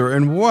Switzer,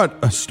 and what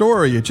a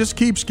story. It just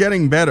keeps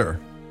getting better.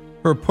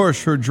 Her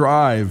push, her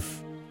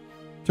drive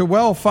to,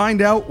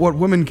 find out what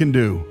women can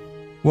do.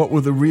 What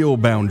were the real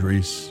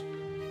boundaries?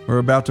 We're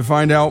about to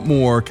find out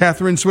more.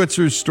 Kathrine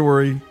Switzer's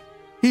story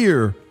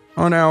here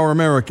on Our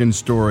American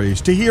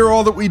Stories. To hear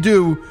all that we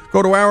do,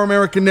 go to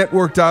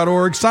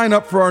OurAmericanNetwork.org, sign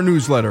up for our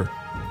newsletter,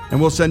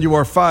 and we'll send you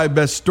our 5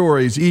 best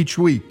stories each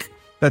week.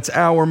 That's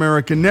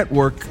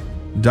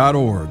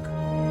OurAmericanNetwork.org.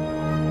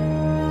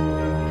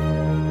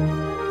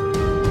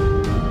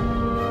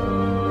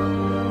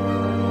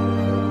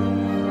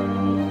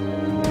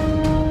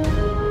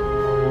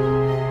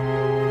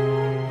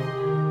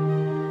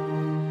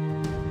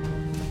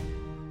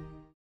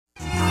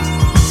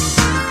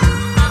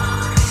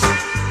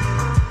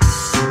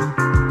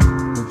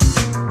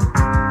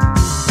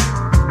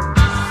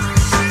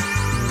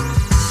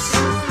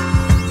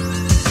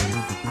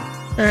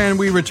 And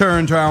we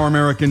return to Our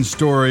American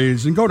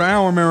Stories, and go to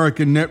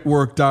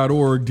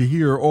OurAmericanNetwork.org to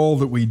hear all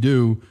that we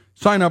do.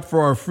 Sign up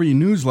for our free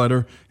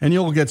newsletter, and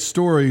you'll get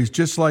stories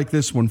just like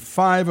this one,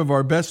 5 of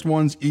our best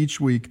ones each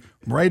week,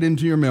 right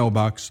into your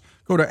mailbox.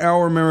 Go to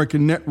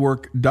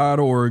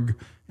OurAmericanNetwork.org,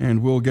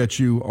 and we'll get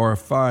you our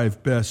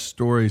 5 best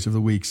stories of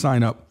the week.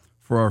 Sign up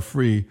for our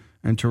free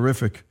and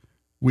terrific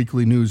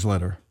weekly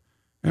newsletter.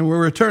 And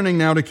we're returning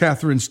now to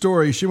Kathrine's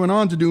story. She went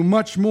on to do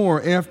much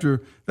more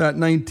after that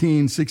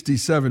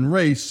 1967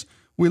 race.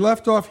 We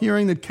left off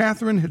hearing that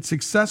Kathrine had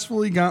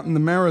successfully gotten the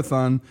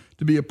marathon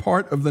to be a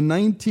part of the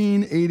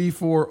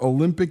 1984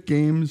 Olympic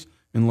Games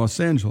in Los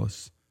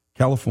Angeles.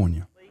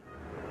 California.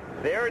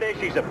 There it is.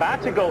 She's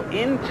about to go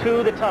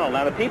into the tunnel.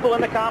 Now, the people in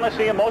the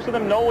Coliseum, most of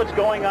them know what's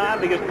going on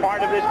because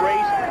part of this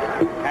race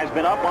has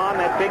been up on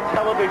that big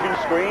television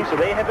screen, so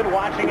they have been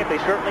watching it. They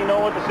certainly know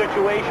what the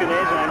situation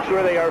is, and I'm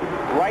sure they are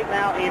right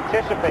now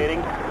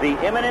anticipating the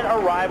imminent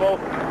arrival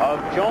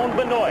of Joan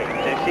Benoit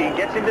as she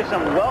gets into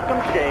some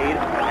welcome shade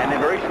and then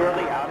very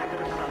shortly out into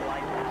the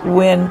sunlight.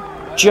 When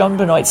Joan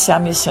Benoit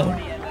Samuelson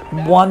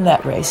won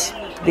that race,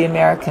 the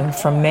American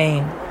from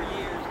Maine,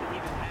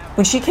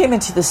 when she came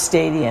into the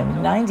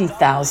stadium,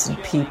 90,000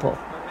 people,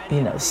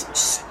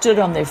 stood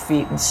on their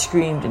feet and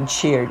screamed and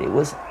cheered. It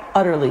was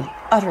utterly,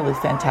 utterly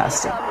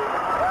fantastic. Just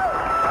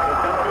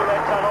come through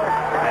that tunnel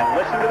and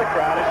listen to the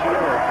crowd as she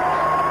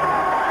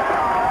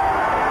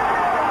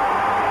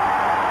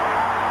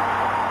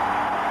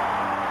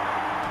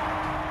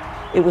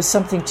emerges. It was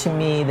something to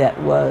me that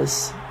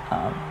was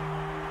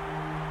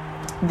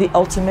the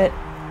ultimate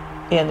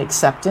in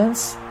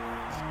acceptance.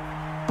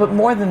 But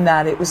more than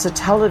that, it was a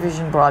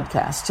television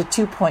broadcast to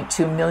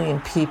 2.2 million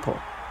people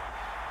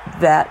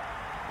that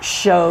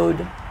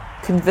showed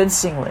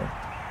convincingly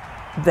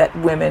that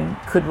women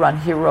could run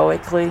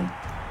heroically,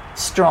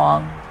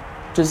 strong,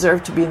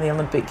 deserved to be in the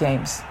Olympic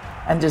Games,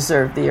 and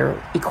deserved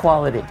their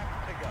equality.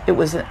 It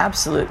was an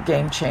absolute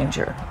game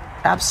changer,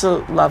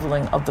 absolute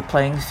leveling of the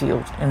playing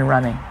field in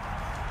running.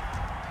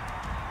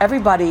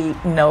 Everybody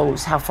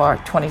knows how far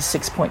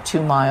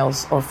 26.2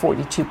 miles or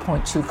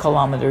 42.2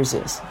 kilometers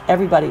is.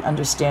 Everybody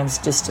understands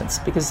distance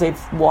because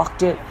they've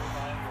walked it,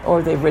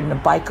 or they've ridden a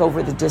bike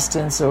over the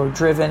distance, or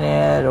driven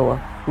it, or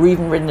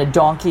even ridden a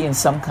donkey in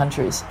some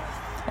countries.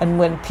 And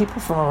when people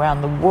from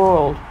around the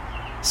world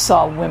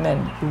saw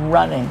women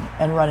running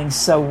and running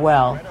so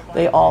well,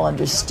 they all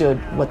understood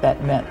what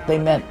that meant.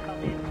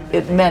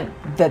 It meant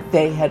that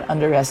they had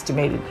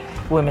underestimated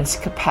women's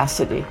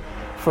capacity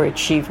for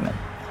achievement.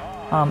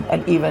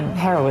 And even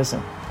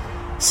heroism.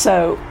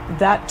 So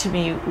that to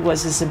me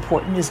was as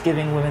important as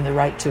giving women the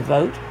right to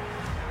vote,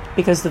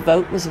 because the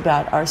vote was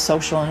about our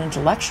social and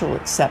intellectual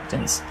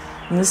acceptance,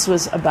 and this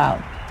was about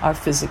our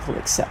physical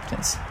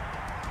acceptance.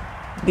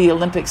 The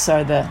Olympics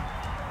are the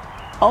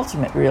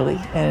ultimate, really,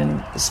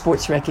 in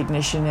sports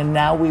recognition, and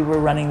now we were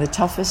running the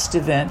toughest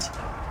event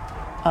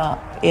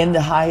in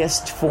the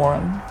highest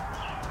forum,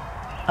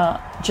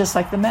 just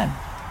like the men.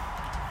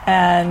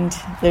 And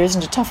there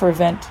isn't a tougher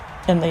event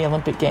in the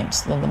Olympic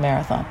Games than the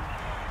marathon.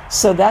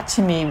 So that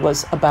to me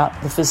was about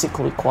the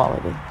physical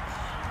equality.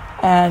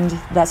 And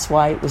that's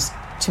why it was,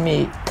 to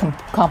me,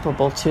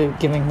 comparable to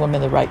giving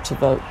women the right to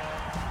vote.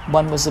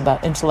 One was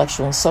about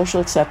intellectual and social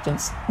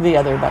acceptance, the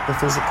other about the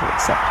physical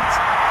acceptance.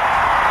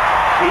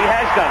 She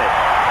has done it.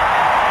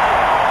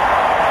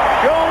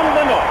 Joan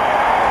Benoit,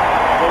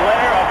 the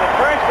winner of the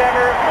first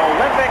ever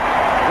Olympic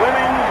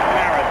women's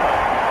marathon.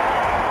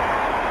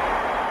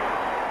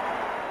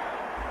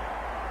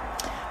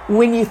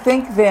 When you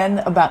think then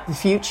about the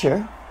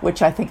future,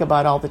 which I think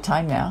about all the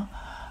time now,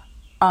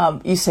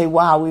 you say,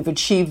 wow, we've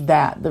achieved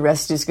that. The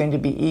rest is going to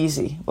be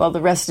easy. Well,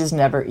 the rest is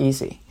never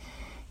easy.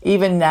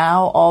 Even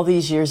now, all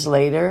these years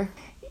later,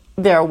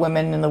 there are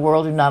women in the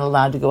world who are not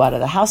allowed to go out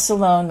of the house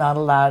alone, not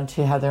allowed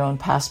to have their own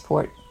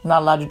passport,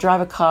 not allowed to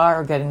drive a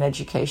car or get an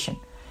education.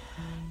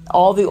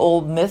 All the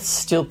old myths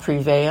still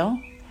prevail,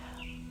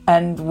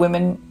 and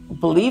women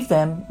believe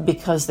them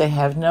because they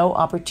have no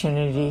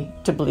opportunity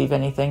to believe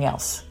anything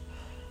else.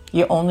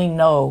 You only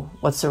know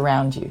what's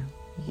around you.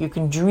 You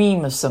can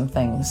dream of some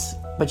things,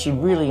 but you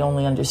really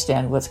only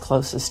understand what's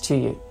closest to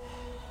you.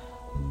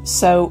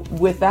 So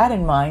with that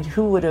in mind,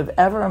 who would have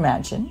ever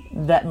imagined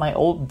that my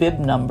old bib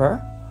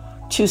number,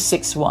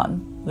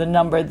 261, the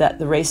number that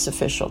the race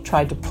official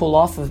tried to pull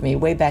off of me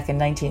way back in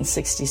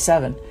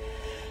 1967,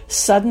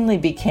 suddenly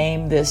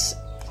became this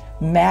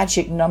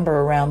magic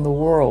number around the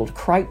world,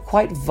 quite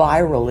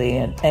virally,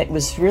 and it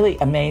was really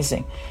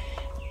amazing.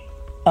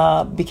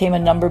 Became a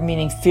number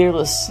meaning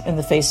fearless in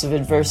the face of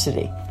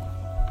adversity.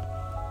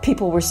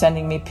 People were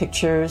sending me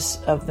pictures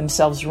of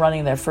themselves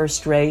running their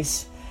first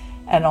race,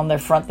 and on their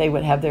front they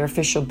would have their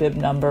official bib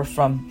number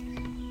from,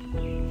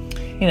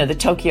 the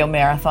Tokyo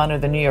Marathon or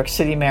the New York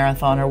City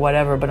Marathon or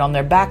whatever, but on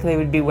their back they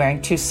would be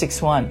wearing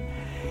 261.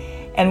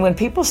 And when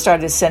people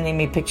started sending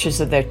me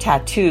pictures of their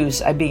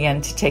tattoos, I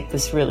began to take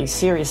this really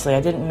seriously.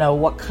 I didn't know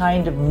what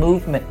kind of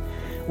movement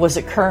was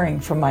occurring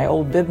from my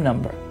old bib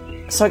number.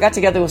 So I got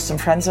together with some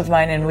friends of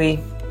mine and we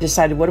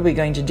decided, what are we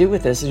going to do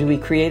with this? Do we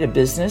create a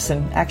business?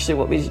 And actually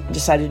what we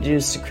decided to do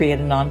is to create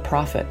a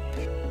nonprofit.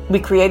 We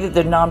created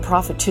the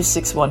nonprofit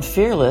 261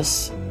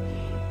 Fearless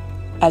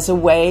as a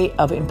way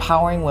of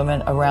empowering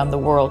women around the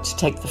world to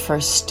take the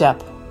first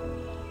step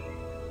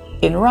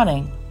in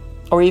running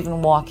or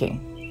even walking.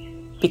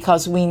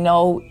 Because we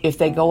know if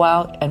they go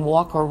out and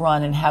walk or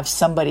run and have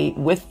somebody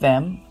with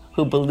them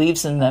who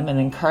believes in them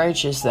and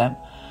encourages them,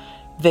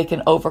 they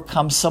can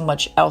overcome so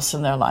much else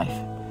in their life.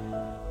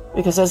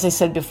 Because as I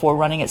said before,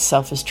 running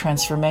itself is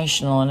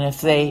transformational, and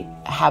if they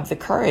have the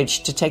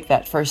courage to take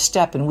that first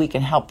step, and we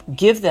can help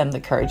give them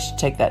the courage to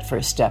take that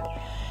first step,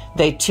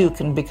 they too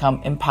can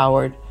become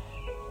empowered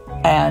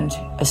and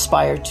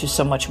aspire to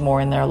so much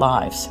more in their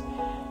lives.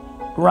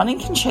 running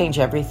can change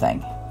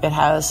everything. It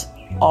has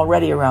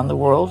already around the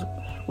world.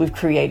 We've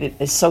created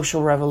a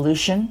social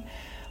revolution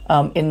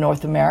in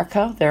North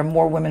America. There are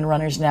more women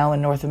runners now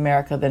in North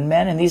America than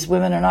men, and these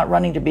women are not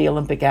running to be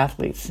Olympic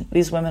athletes.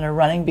 These women are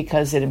running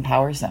because it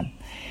empowers them.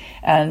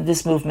 And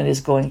this movement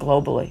is going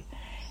globally.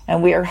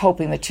 And we are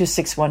hoping that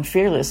 261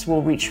 Fearless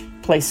will reach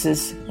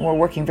places, and we're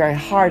working very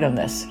hard on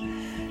this,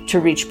 to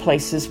reach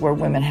places where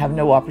women have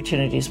no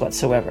opportunities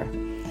whatsoever.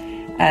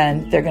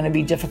 And they're going to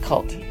be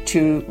difficult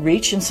to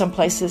reach in some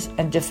places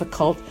and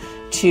difficult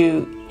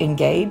to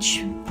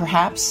engage,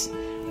 perhaps.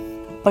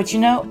 But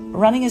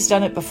running has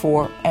done it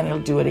before, and it'll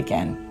do it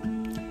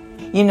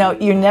again.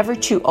 You're never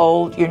too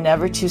old, you're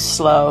never too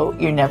slow,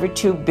 you're never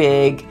too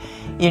big,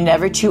 you're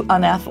never too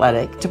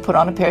unathletic to put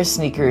on a pair of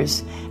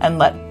sneakers and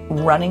let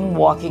running,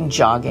 walking,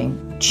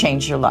 jogging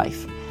change your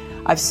life.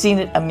 I've seen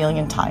it a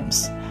million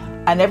times.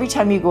 And every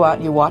time you go out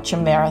and you watch a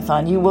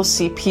marathon, you will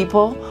see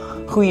people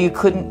who you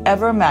couldn't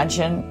ever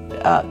imagine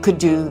could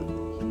do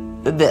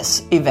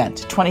this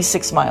event,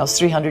 26 miles,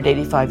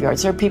 385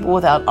 yards. There are people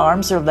without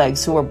arms or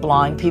legs who are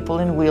blind, people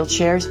in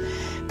wheelchairs,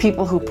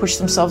 people who push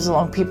themselves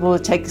along, people who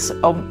it takes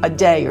a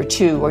day or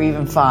two or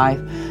even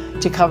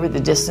 5 to cover the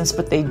distance,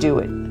 but they do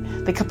it.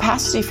 The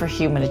capacity for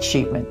human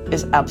achievement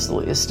is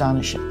absolutely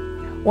astonishing.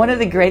 One of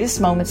the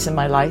greatest moments in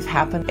my life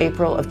happened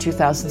April of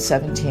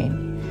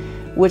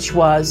 2017, which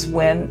was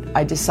when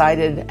I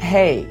decided,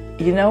 hey,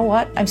 you know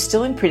what? I'm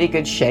still in pretty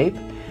good shape.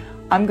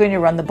 I'm going to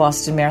run the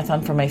Boston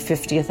Marathon for my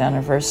 50th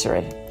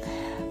anniversary.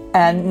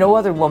 And no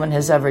other woman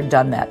has ever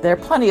done that. There are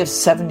plenty of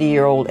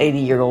 70-year-old,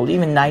 80-year-old,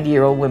 even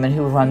 90-year-old women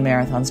who run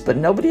marathons, but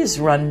nobody has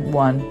run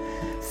one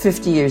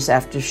 50 years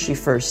after she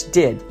first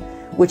did,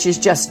 which is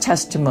just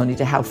testimony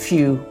to how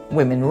few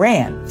women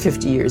ran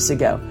 50 years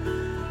ago.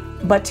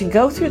 But to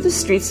go through the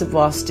streets of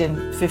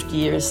Boston 50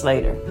 years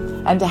later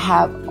and to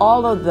have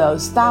all of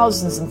those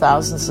thousands and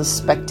thousands of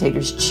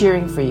spectators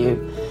cheering for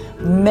you,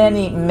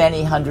 many,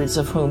 many hundreds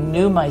of whom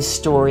knew my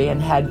story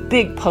and had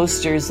big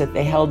posters that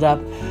they held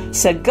up,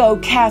 said, "Go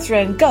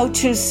Catherine, go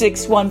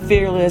 261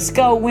 Fearless,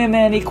 go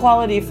women,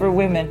 equality for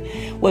women,"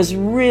 was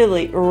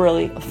really,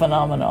 really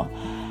phenomenal.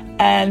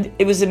 And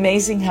it was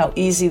amazing how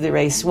easy the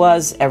race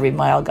was. Every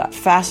mile got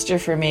faster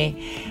for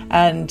me.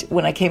 And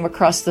when I came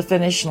across the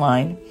finish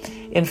line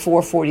in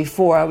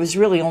 4:44, I was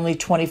really only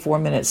 24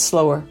 minutes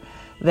slower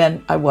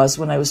than I was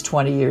when I was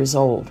 20 years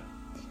old.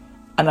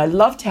 And I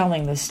love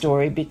telling this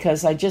story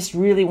because I just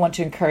really want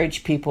to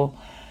encourage people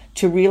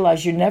to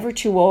realize you're never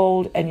too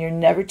old and you're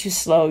never too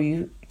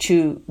slow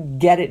to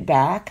get it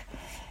back,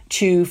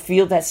 to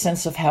feel that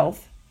sense of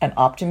health and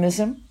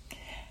optimism,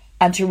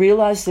 and to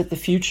realize that the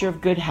future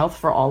of good health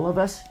for all of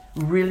us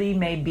really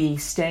may be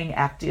staying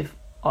active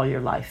all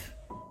your life.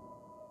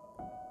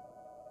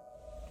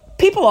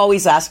 People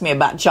always ask me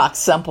about Jock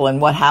Semple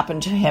and what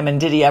happened to him and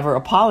did he ever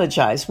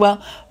apologize?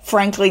 Well,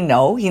 frankly,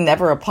 no, he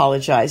never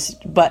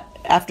apologized. But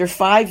after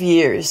 5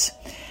 years,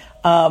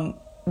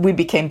 we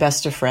became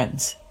best of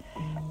friends.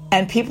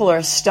 And people are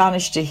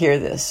astonished to hear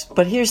this.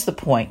 But here's the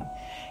point.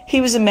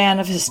 He was a man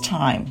of his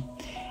time.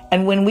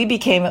 And when we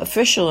became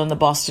official in the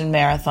Boston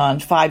Marathon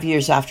 5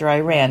 years after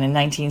I ran in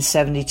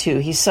 1972,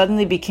 he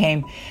suddenly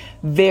became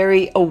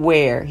very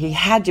aware. He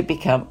had to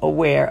become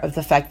aware of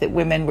the fact that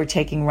women were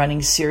taking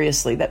running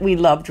seriously, that we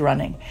loved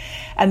running.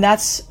 And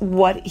that's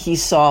what he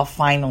saw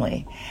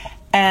finally.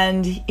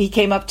 And he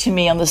came up to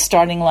me on the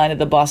starting line of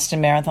the Boston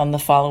Marathon the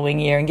following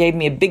year and gave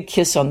me a big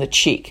kiss on the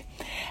cheek.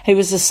 He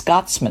was a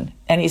Scotsman.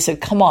 And he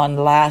said, "Come on,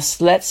 lass,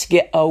 let's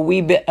get a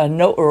wee bit of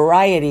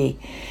notoriety,"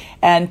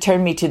 and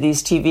turned me to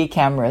these TV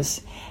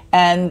cameras.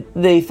 And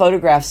the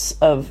photographs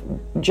of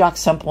Jock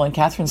Semple and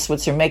Catherine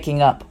Switzer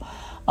making up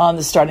on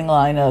the starting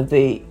line of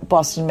the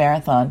Boston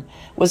Marathon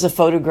was a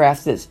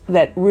photograph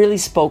that really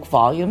spoke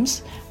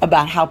volumes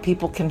about how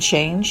people can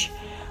change.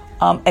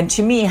 And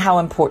to me, how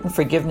important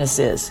forgiveness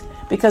is.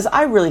 Because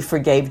I really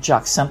forgave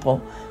Jock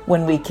Semple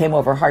when we came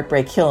over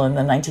Heartbreak Hill in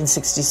the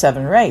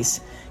 1967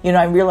 race.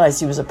 I realized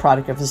he was a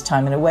product of his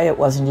time. In a way, it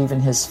wasn't even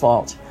his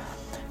fault.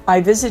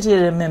 I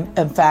visited him,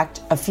 in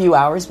fact, a few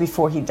hours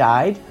before he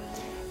died.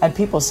 And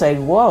people say,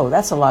 "Whoa,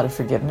 that's a lot of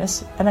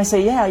forgiveness." And I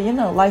say, yeah,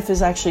 life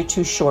is actually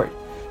too short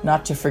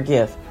not to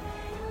forgive.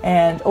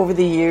 And over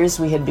the years,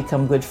 we had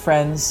become good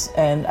friends.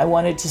 And I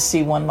wanted to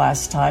see one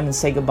last time and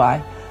say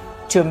goodbye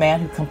to a man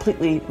who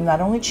completely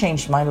not only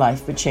changed my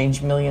life, but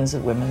changed millions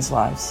of women's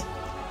lives.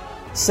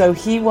 So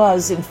he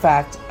was, in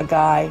fact, a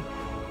guy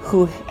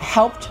who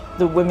helped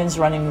the women's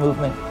running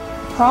movement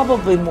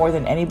probably more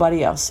than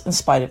anybody else, in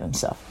spite of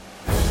himself.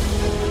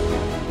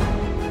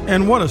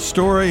 And what a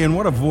story and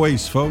what a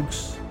voice,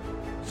 folks.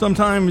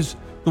 Sometimes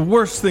the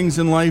worst things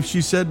in life,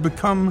 she said,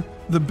 become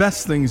the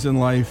best things in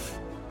life.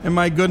 And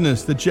my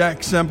goodness, that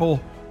Jock Semple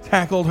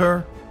tackled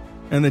her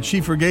and that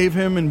she forgave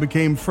him and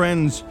became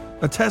friends,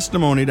 a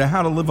testimony to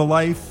how to live a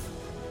life.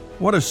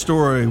 What a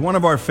story, one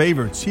of our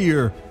favorites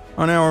here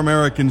on Our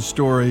American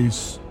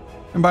Stories.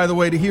 And by the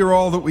way, to hear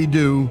all that we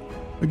do,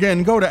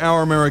 again, go to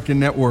Our American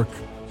Network.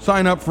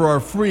 Sign up for our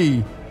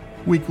free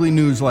weekly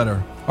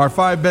newsletter. Our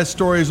 5 best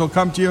stories will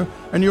come to you,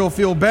 and you'll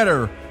feel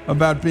better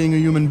about being a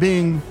human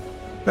being,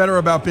 better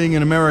about being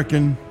an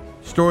American.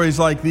 Stories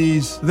like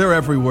these, they're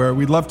everywhere.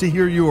 We'd love to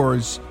hear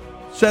yours.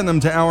 Send them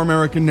to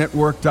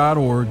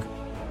ouramericannetwork.org.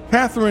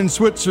 Catherine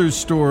Switzer's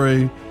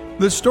story,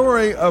 the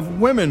story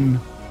of women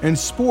and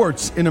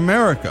sports in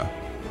America,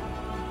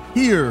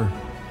 here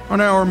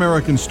on Our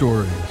American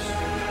Stories.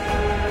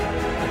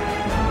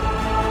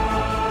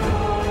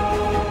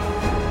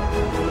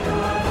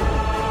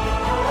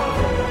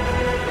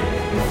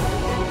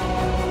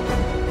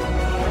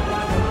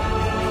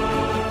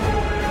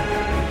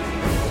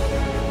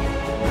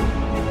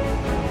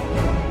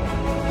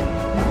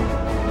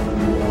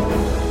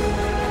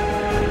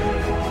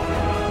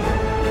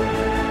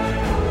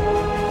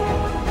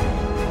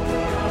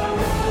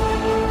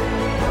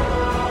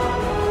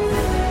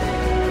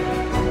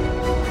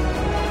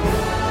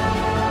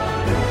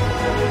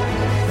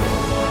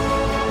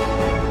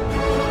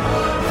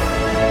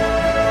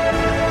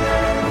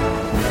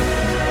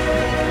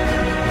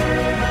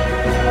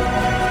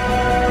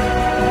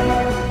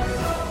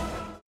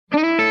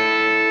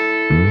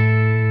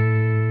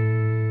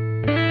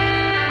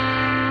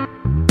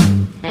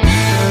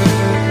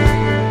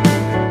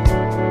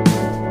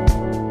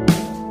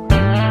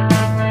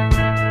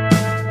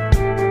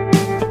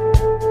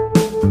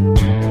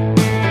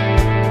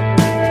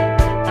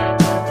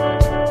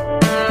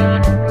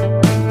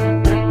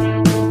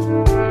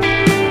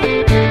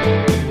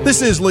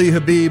 This is Lee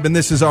Habib, and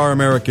this is Our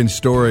American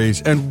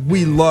Stories, and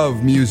we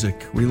love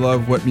music. We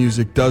love what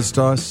music does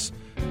to us,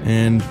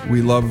 and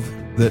we love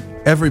that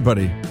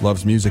everybody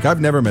loves music.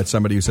 I've never met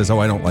somebody who says, oh,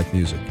 I don't like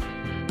music.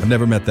 I've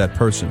never met that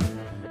person.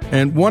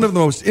 And one of the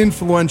most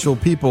influential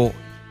people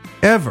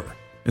ever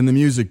in the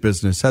music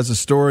business has a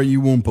story you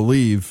won't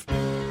believe.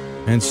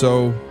 And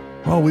so,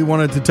 well, we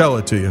wanted to tell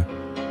it to you.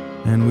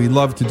 And we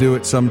love to do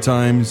it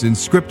sometimes in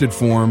scripted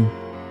form,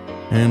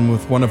 and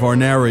with one of our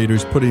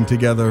narrators putting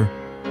together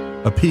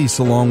a piece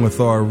along with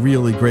our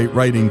really great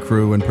writing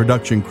crew and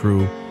production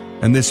crew,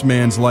 and this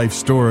man's life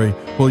story.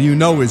 Well, you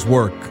know his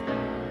work.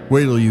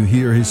 Wait till you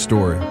hear his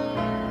story.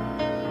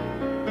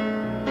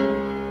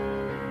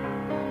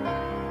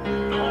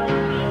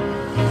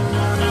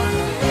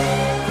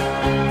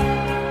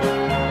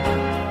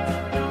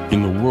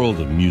 In the world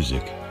of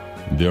music,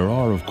 there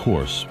are, of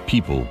course,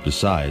 people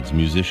besides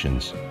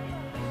musicians,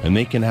 and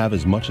they can have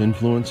as much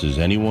influence as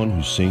anyone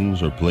who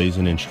sings or plays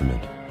an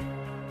instrument.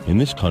 In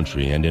this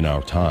country and in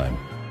our time,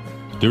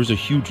 there's a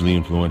hugely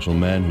influential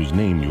man whose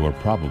name you are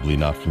probably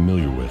not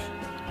familiar with,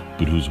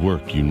 but whose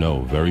work you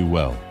know very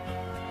well.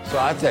 So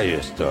I'll tell you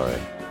a story.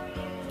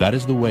 That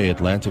is the way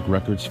Atlantic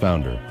Records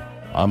founder,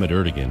 Ahmet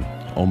Ertegun,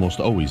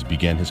 almost always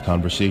began his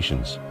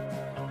conversations.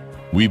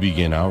 We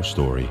begin our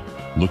story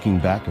looking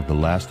back at the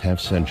last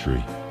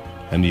half-century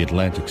and the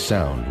Atlantic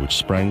sound which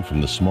sprang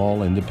from the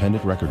small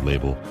independent record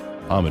label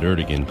Ahmet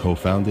Ertegun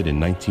co-founded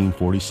in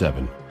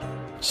 1947.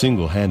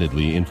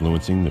 Single-handedly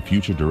influencing the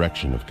future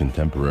direction of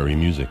contemporary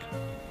music.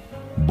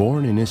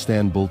 Born in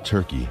Istanbul,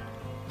 Turkey,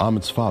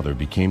 Ahmet's father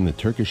became the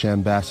Turkish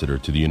ambassador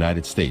to the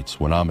United States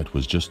when Ahmet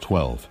was just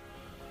 12.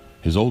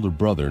 His older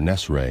brother,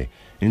 Nesre,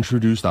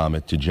 introduced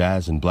Ahmet to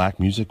jazz and black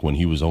music when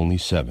he was only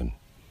 7.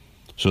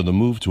 So the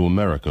move to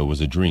America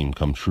was a dream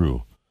come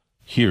true.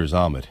 Here's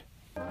Ahmet.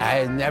 I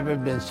had never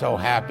been so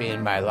happy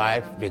in my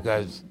life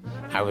because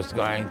I was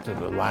going to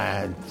the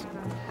land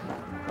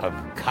of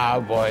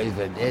cowboys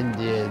and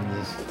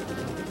Indians,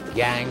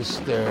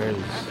 gangsters,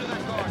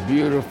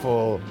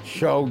 beautiful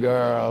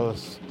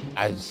showgirls.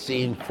 I'd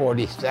seen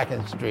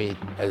 42nd Street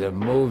as a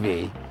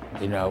movie,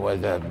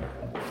 was a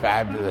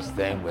fabulous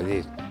thing with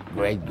these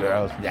great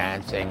girls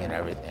dancing and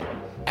everything.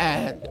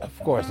 And, of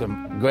course, the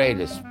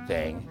greatest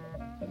thing,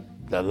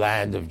 the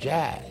land of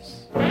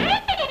jazz.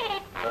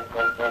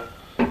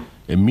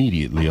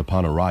 Immediately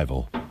upon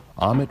arrival,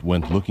 Ahmet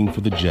went looking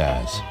for the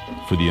jazz,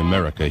 for the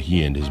America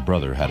he and his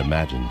brother had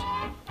imagined.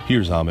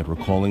 Here's Ahmet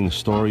recalling the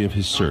story of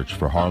his search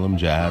for Harlem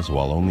jazz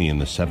while only in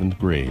the 7th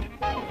grade.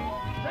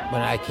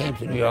 When I came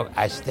to New York,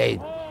 I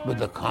stayed with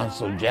the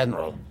Consul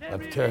General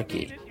of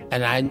Turkey,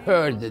 and I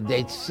heard that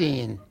they'd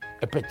seen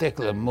a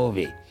particular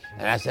movie,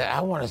 and I said,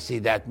 I want to see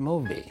that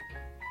movie.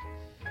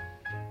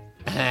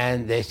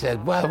 And they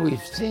said, well,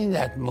 we've seen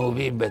that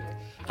movie, but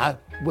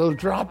we'll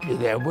drop you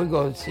there. We'll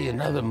go see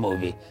another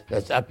movie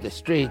that's up the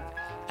street,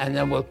 and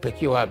then we'll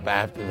pick you up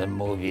after the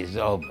movie is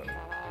over.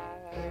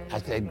 I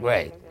said,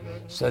 great.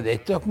 So they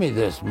took me to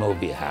this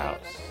movie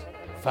house.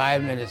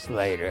 5 minutes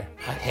later,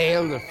 I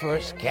hailed the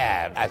first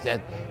cab. I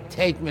said,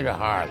 take me to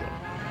Harlem.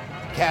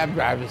 The cab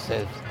driver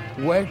says,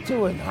 where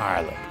to in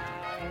Harlem?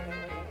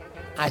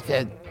 I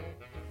said,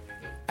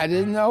 I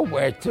didn't know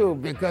where to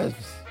because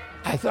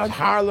I thought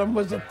Harlem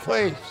was a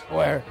place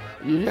where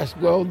you just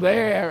go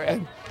there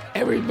and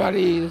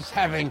everybody is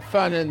having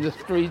fun in the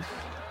streets.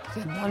 I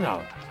said,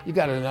 no, you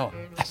got to know.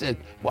 I said,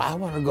 well, I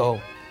want to go,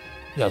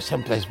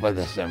 someplace where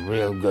there's some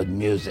real good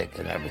music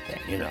and everything,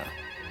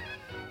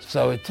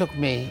 So it took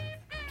me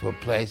to a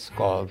place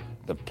called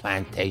the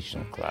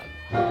Plantation Club.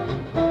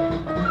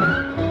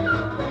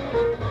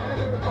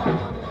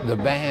 The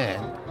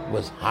band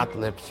was Hot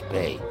Lips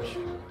Page.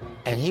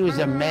 And he was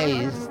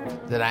amazed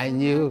that I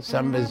knew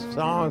some of his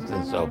songs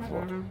and so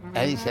forth.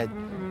 And he said,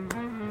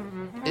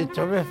 "It's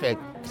terrific."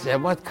 He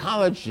said, "What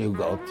college do you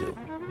go to?"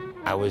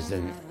 I was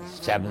in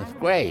 7th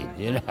grade,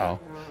 you know.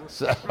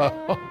 So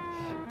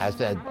I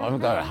said, "I'm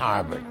going to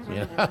Harvard," you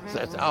know. So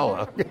I said,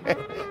 "Oh, okay."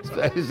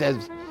 So he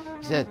says,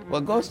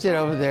 "Well, go sit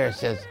over there."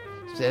 He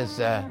says,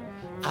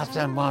 "I'll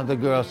send one of the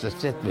girls to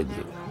sit with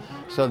you."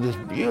 So this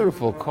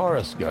beautiful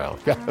chorus girl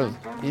goes,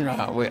 you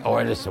know, we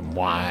ordered some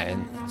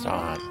wine and so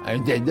on. I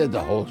mean, they did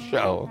the whole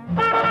show.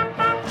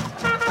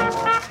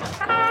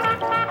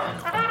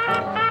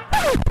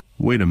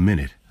 Wait a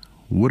minute.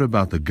 What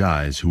about the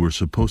guys who were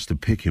supposed to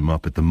pick him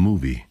up at the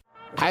movie?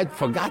 I'd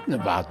forgotten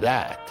about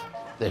that.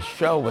 The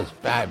show was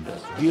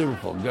fabulous.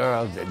 Beautiful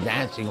girls, the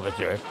dancing with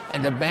her,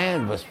 and the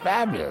band was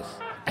fabulous.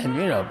 And,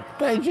 you know,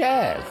 play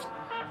jazz.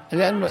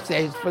 And then we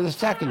stayed for the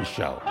second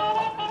show.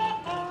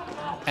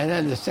 And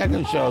then the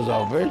second show's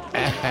over,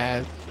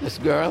 and this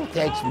girl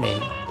takes me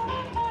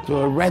to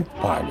a rent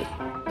party.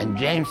 And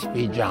James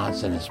P.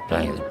 Johnson is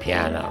playing the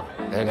piano.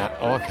 They got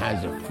all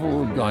kinds of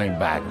food going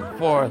back and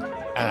forth,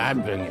 and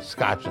I'm drinking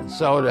scotch and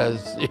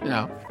sodas, you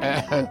know.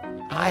 And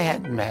I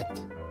had met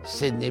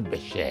Sidney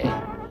Bechet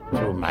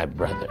through my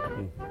brother.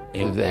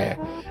 He was there.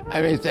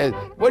 I mean, he said,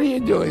 "What are you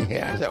doing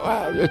here?" I said,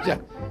 "Well,"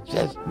 he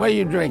says, "What are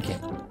you drinking?"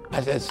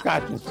 I said,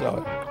 "Scotch and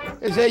soda."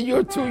 He said,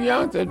 "You're too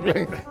young to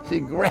drink." She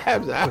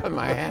grabs it out of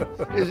my hand.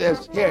 He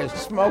says, "Here,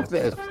 smoke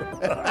this."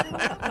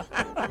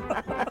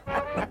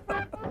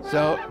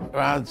 So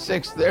around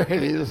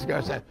 6:30, this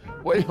girl said,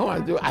 "What do you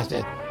want to do?" I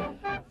said,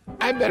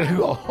 "I better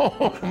go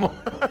home."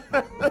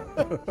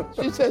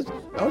 She says,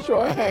 "Don't you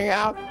want to hang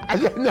out?" I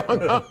said,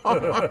 "No."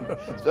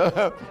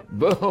 So,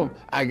 boom,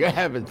 I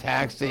grab a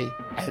taxi,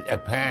 and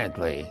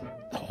apparently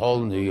the whole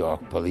New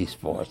York police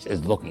force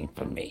is looking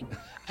for me.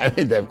 I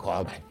mean, they've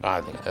called my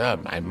father.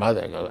 My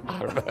mother goes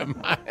out of her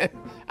mind.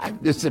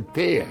 I've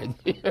disappeared.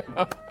 You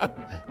know?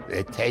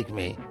 They take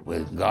me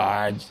with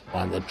guards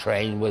on the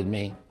train with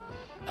me.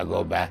 I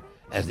go back.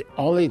 It's the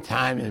only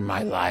time in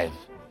my life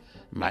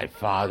my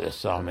father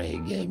saw me. He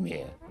gave me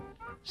a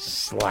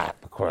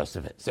slap across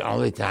the face. It's the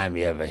only time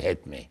he ever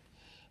hit me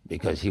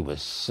because he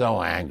was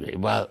so angry.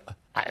 Well,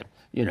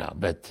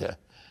 but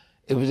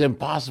it was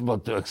impossible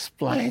to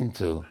explain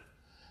to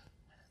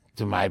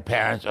my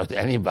parents or to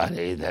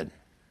anybody that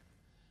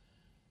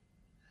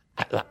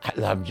I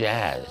love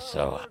jazz.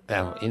 So,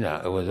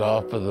 it was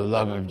all for the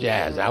love of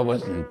jazz. I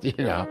wasn't,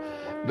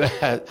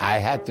 but I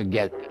had to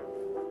get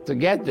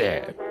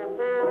there.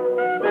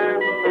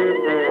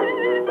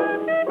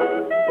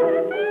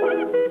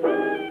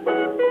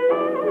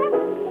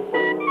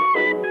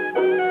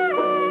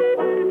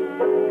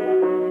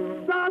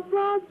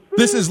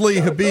 This is Lee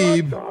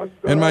Habib,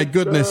 and my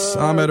goodness,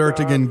 Ahmet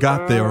Ertegun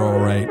got there all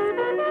right.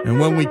 And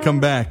when we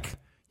come back,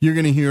 you're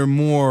going to hear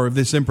more of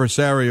this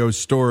impresario's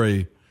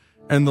story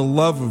and the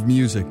love of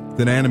music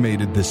that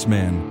animated this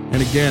man.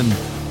 And again,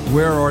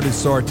 where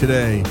artists are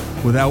today,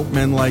 without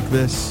men like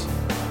this,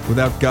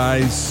 without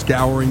guys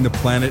scouring the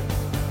planet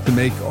to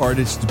make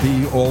artists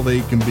be all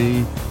they can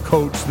be,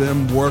 coach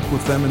them, work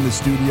with them in the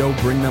studio,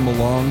 bring them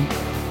along.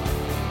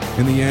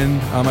 In the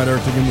end, Ahmet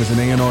Ertegun was an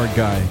A&R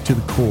guy to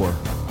the core.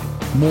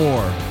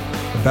 More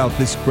about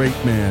this great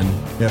man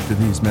after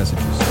these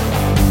messages.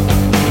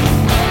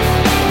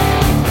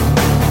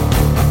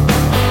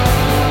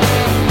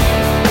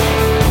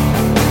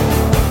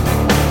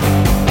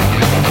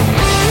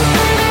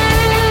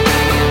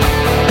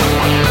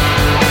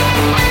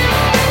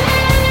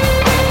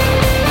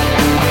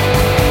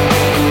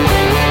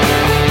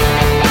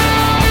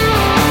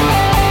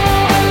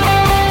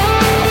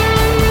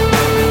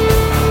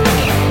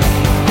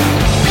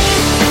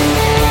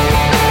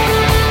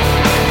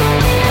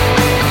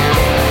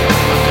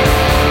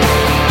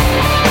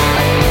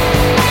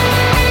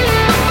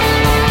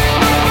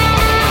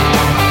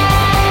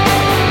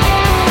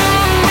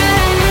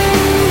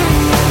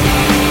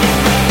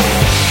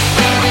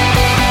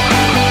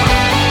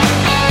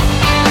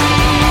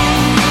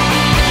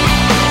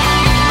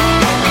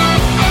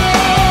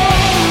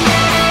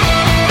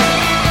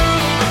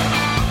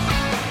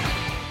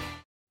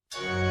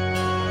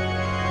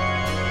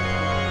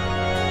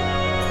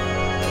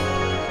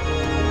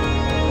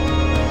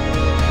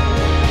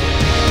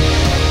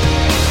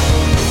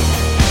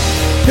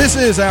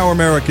 This is Our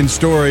American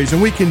Stories,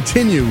 and we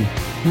continue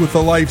with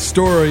the life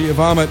story of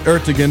Ahmet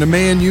Ertegun, a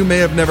man you may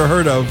have never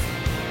heard of,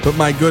 but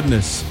my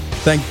goodness,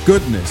 thank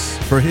goodness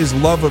for his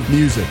love of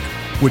music,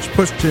 which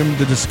pushed him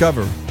to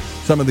discover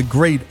some of the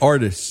great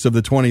artists of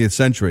the 20th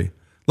century.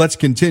 Let's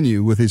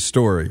continue with his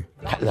story.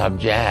 I love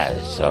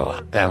jazz,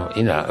 so,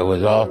 it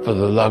was all for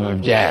the love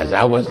of jazz.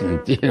 I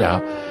wasn't,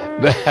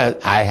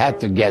 but I had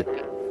to get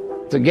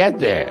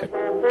there.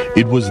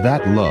 It was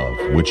that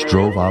love which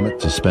drove Ahmet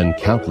to spend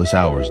countless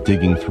hours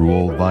digging through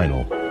old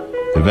vinyl,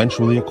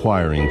 eventually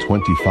acquiring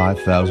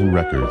 25,000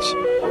 records,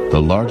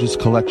 the largest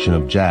collection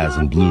of jazz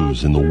and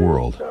blues in the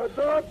world,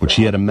 which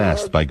he had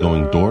amassed by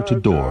going door to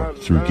door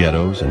through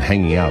ghettos and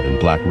hanging out in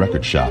black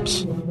record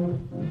shops.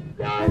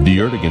 The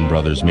Ertegun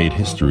brothers made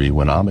history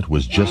when Ahmet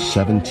was just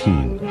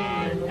 17.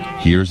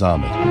 Here's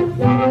Ahmet.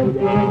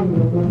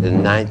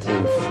 In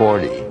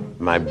 1940,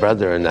 my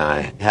brother and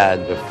I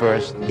had the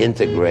first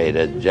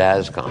integrated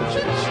jazz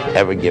concerts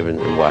ever given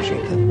in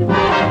Washington.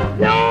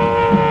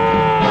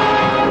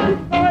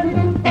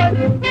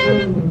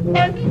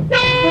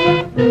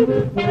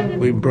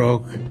 We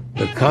broke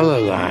the color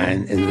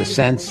line in the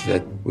sense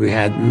that we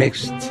had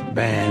mixed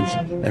bands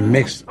and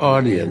mixed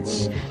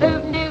audience.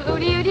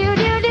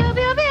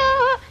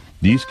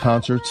 These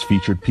concerts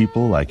featured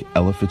people like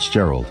Ella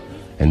Fitzgerald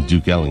and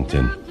Duke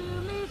Ellington.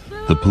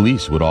 The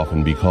police would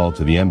often be called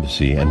to the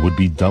embassy and would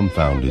be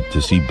dumbfounded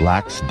to see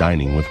blacks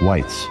dining with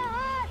whites.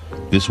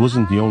 This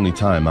wasn't the only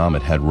time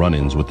Ahmet had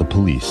run-ins with the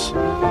police.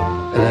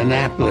 In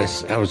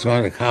Annapolis, I was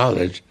going to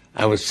college.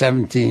 I was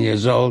 17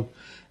 years old,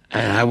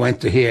 and I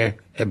went to hear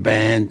a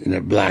band in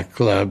a black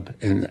club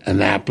in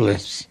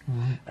Annapolis,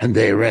 and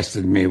they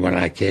arrested me when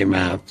I came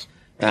out.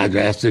 I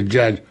asked the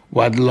judge,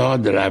 what law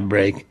did I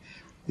break?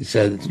 He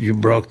said, you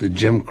broke the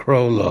Jim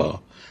Crow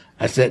law.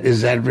 I said,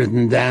 is that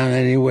written down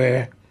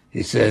anywhere?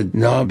 He said,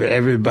 no, but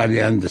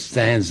everybody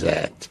understands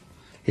that.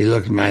 He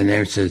looked at my name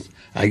and said,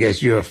 I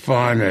guess you're a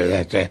foreigner,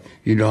 that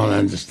you don't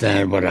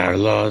understand what our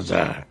laws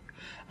are.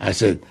 I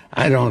said,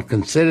 I don't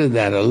consider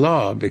that a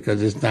law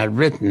because it's not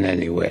written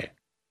anywhere.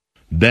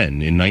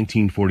 Then, in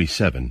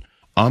 1947,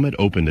 Ahmet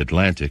opened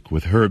Atlantic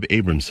with Herb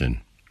Abramson.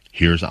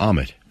 Here's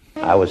Ahmet.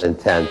 I was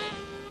intent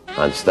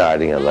on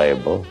starting a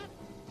label,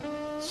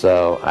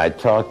 so I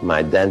talked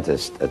my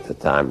dentist at the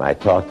time. I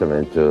talked him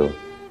into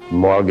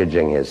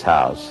mortgaging his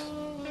house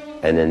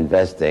and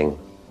investing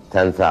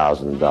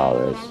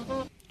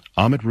 $10,000.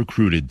 Ahmet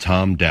recruited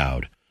Tom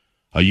Dowd,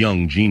 a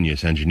young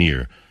genius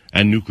engineer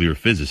and nuclear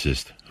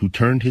physicist who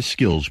turned his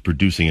skills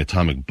producing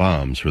atomic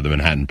bombs for the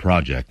Manhattan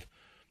Project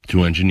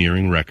to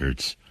engineering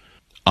records.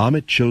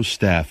 Ahmet chose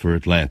staff for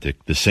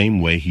Atlantic the same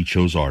way he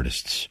chose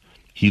artists.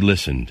 He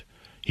listened,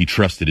 he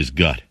trusted his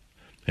gut,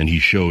 and he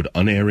showed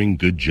unerring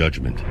good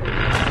judgment.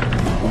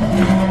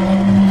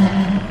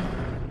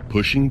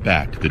 Pushing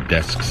back the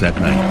desks at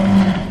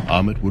night,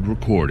 Ahmet would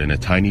record in a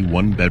tiny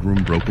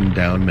one-bedroom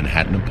broken-down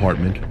Manhattan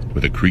apartment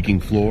with a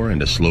creaking floor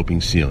and a sloping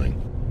ceiling.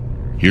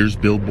 Here's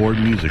Billboard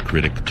music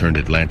critic turned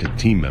Atlantic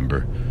team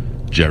member,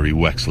 Jerry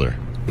Wexler.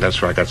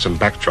 That's where I got some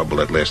back trouble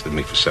that lasted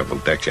me for several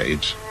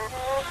decades.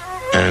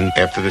 And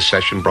after the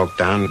session broke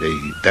down,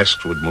 the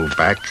desks would move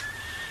back,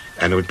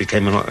 and it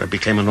became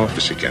an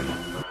office again.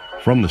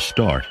 From the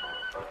start,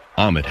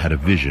 Ahmet had a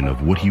vision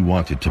of what he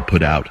wanted to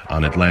put out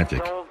on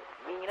Atlantic.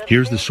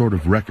 Here's the sort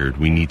of record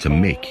we need to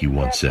make, he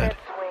once said.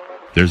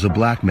 There's a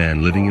black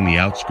man living in the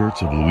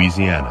outskirts of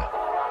Louisiana.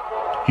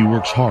 He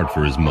works hard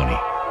for his money.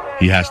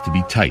 He has to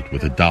be tight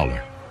with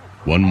 $1.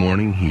 One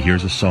morning, he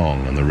hears a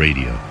song on the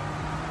radio.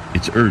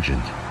 It's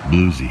urgent,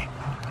 bluesy,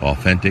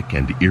 authentic,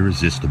 and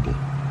irresistible.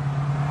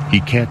 He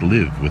can't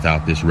live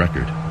without this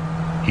record.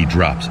 He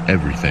drops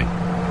everything,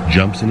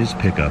 jumps in his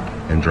pickup,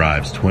 and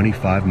drives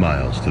 25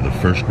 miles to the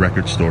first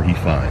record store he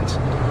finds.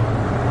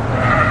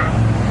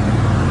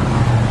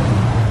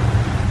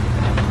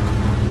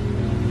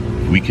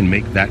 If we can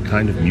make that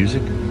kind of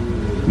music,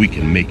 we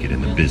can make it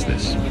in the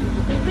business.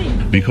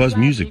 Because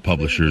music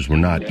publishers were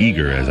not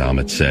eager, as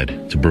Ahmet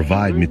said, to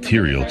provide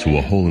material to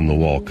a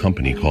hole-in-the-wall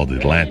company called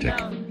Atlantic,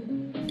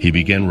 he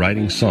began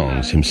writing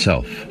songs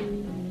himself.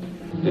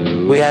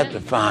 We had to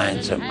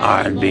find some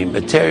R&B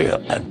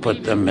material and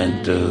put them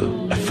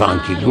into a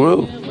funky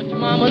groove.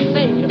 Mama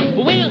say,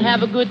 we'll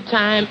have a good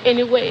time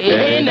anyway.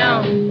 Hey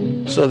now.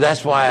 So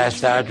that's why I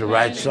started to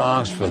write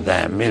songs for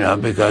them,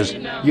 because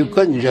you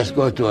couldn't just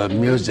go to a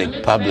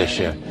music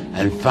publisher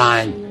and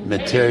find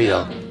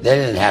material. They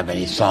didn't have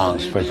any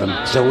songs for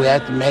them, so we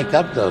had to make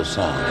up those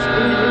songs.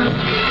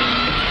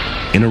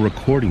 In a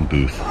recording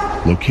booth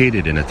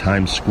located in a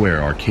Times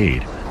Square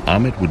arcade,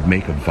 Ahmet would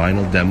make a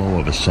vinyl demo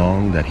of a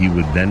song that he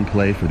would then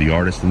play for the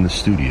artist in the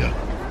studio.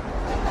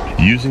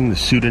 Using the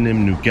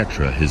pseudonym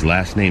Nugetra, his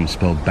last name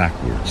spelled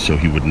backwards, so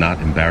he would not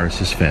embarrass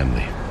his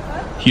family.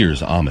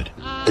 Here's Ahmet.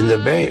 In the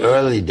very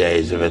early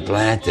days of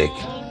Atlantic,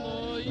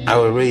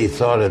 I really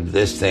thought of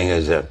this thing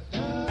as a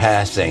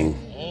passing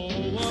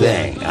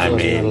thing.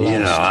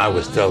 I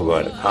was still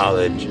going to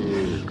college.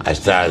 I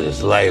started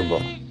this label.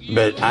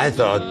 But I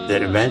thought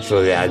that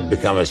eventually I'd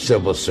become a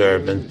civil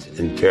servant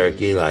in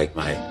Turkey, like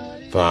my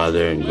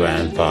father and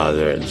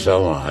grandfather and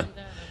so on.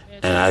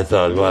 And I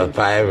thought, well, if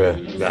I ever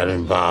got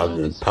involved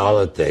in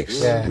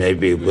politics,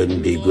 maybe it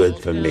wouldn't be good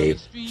for me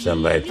if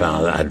somebody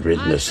found out I'd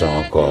written a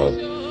song called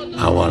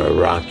I Want to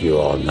Rock You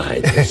All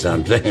Night or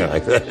something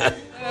like that.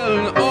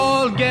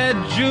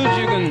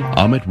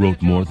 Ahmet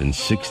wrote more than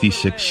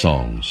 66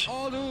 songs,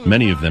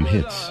 many of them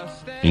hits,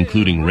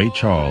 including Ray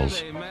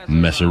Charles'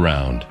 Mess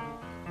Around.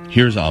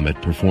 Here's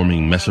Ahmet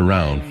performing Mess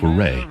Around for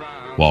Ray,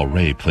 while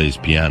Ray plays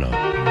piano.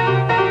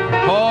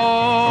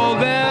 Oh,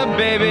 there,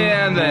 baby,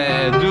 and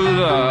they do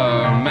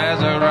the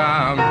mess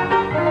around.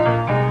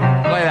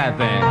 Play that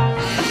thing.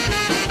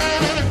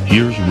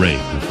 Here's Ray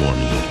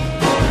performing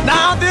it.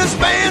 Now this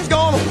band's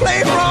gonna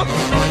play from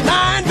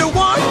 9 to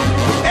 1.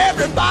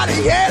 Everybody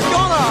here's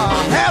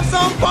gonna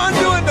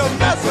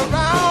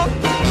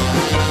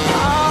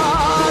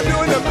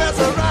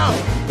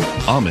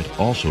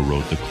also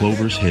wrote the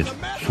Clovers hit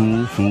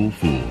Fool, Fool,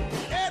 Fool,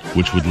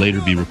 which would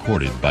later be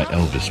recorded by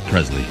Elvis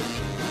Presley.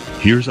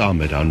 Here's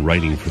Ahmet on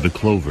writing for the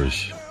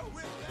Clovers.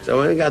 So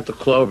when I got the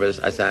Clovers,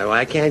 I said, well,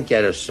 I can't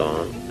get a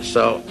song.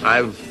 So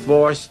I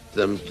forced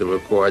them to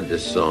record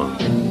this song.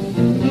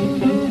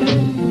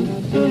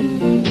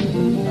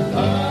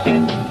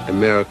 A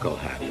miracle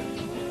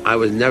happened. I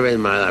was never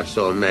in my life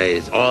so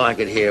amazed. All I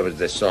could hear was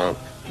this song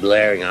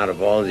blaring out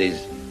of all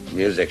these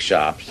music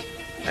shops.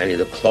 I mean,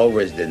 the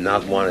Clovers did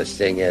not want to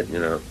sing it, you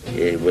know.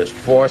 It was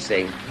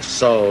forcing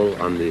soul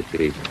on the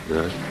people, you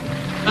know.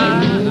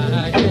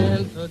 I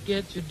can't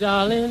forget you,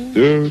 darling.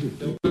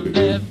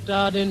 Left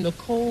out in the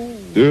cold.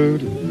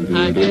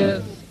 I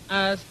guess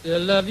I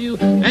still love you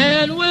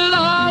and will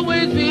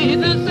always be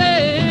the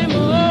same.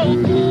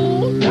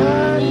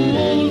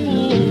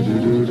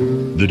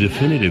 The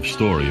definitive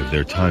story of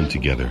their time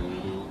together,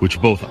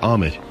 which both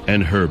Ahmet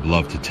and Herb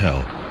loved to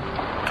tell,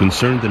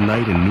 concerned the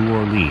night in New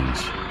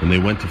Orleans when they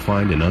went to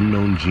find an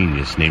unknown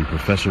genius named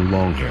Professor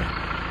Longhair,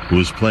 who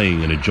was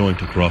playing in a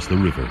joint across the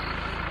river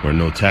where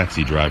no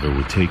taxi driver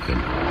would take them.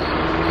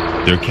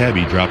 Their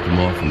cabbie dropped them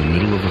off in the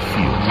middle of a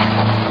field.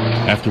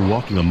 After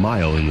walking a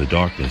mile in the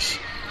darkness,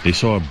 they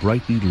saw a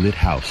brightly lit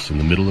house in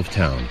the middle of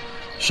town,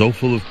 so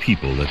full of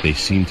people that they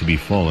seemed to be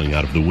falling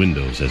out of the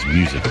windows as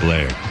music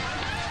blared.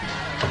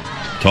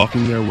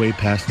 Talking their way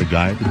past the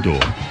guy at the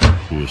door,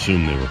 who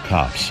assumed they were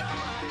cops,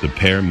 the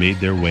pair made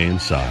their way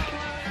inside.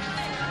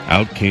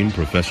 Out came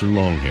Professor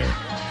Longhair,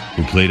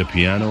 who played a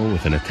piano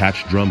with an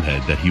attached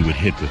drumhead that he would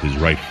hit with his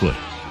right foot.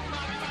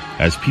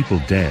 As people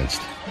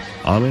danced,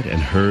 Ahmet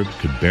and Herb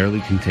could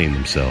barely contain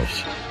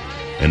themselves.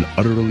 An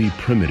utterly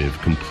primitive,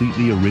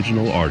 completely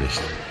original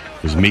artist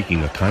was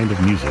making a kind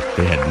of music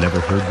they had never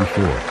heard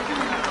before.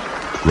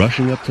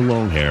 Rushing up to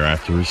Longhair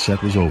after his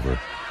set was over,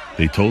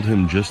 they told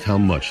him just how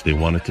much they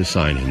wanted to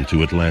sign him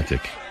to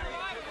Atlantic.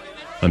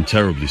 "I'm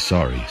terribly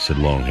sorry," said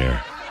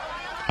Longhair.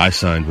 "I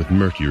signed with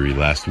Mercury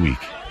last week."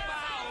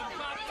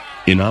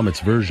 In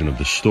Ahmet's version of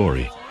the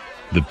story,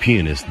 the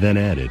pianist then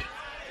added,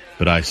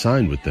 "But I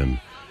signed with them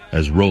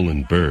as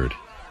Roland Bird.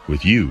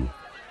 With you,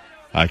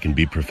 I can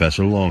be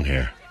Professor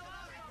Longhair."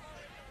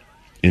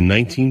 In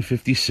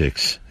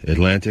 1956,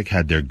 Atlantic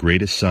had their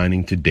greatest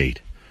signing to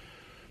date,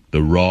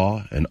 the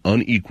raw and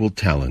unequaled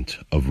talent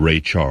of Ray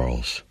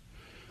Charles.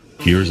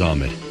 Here's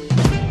Ahmet.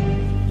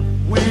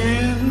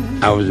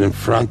 I was in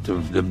front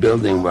of the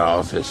building where our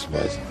office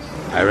was.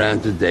 I ran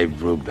to Dave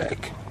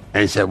Brubeck,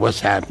 and he said, "What's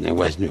happening?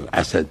 What's new?"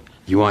 I said,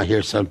 "You want to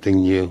hear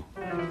something new?"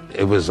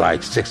 It was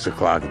like 6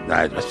 o'clock at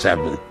night or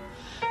 7.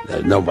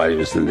 Nobody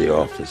was in the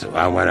office. So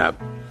I went up,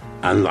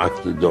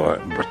 unlocked the door,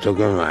 took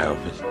him in my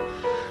office,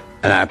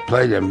 and I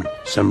played him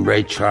some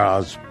Ray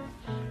Charles,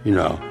 you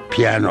know,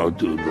 piano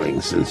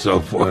doodlings and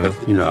so forth,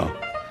 you know.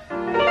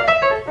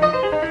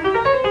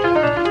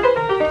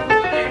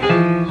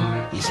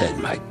 He said,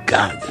 "My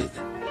God,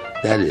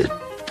 that is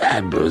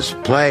fabulous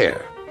player.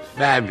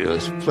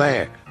 Fabulous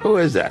player. Who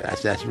is that?" I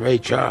said, "That's Ray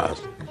Charles."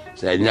 He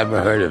said, "I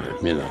never heard of him,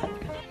 you know."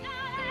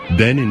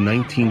 Then in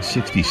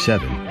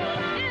 1967,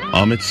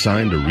 Ahmet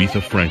signed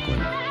Aretha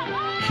Franklin.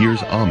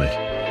 Here's Ahmet,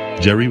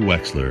 Jerry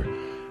Wexler,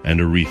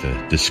 and Aretha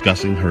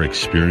discussing her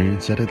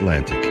experience at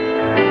Atlantic.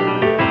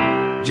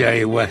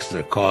 Jerry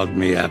Wexler called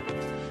me up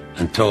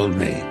and told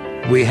me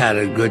we had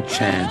a good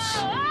chance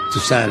to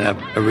sign up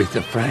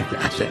Aretha Franklin.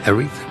 I said,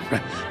 "Aretha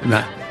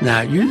Franklin?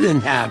 Now you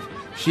didn't have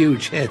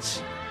huge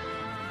hits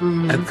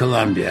at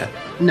Columbia.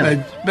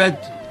 No.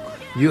 But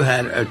you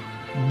had a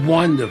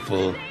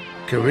wonderful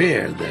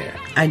career there.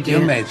 I did. You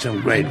made some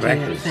great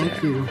records there.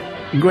 Thank you.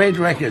 Great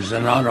records are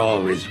not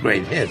always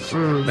great hits,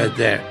 but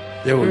there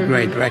were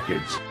great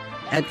records.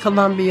 At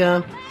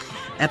Columbia,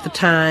 at the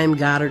time,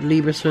 Goddard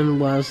Lieberson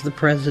was the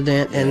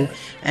president,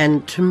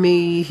 and to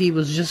me, he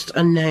was just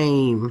a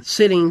name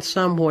sitting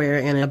somewhere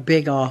in a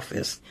big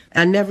office.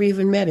 I never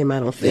even met him,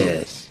 I don't think.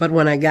 Yes. But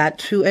when I got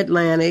to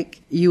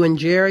Atlantic, you and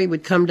Jerry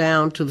would come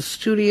down to the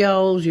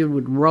studios. You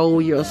would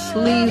roll your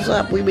sleeves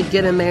up. We would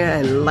get in there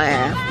and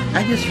laugh.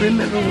 I just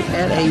remember we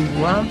had a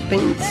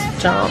romping,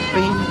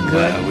 stomping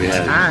good We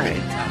had time. a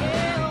great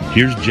time.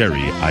 Here's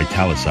Jerry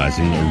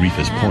italicizing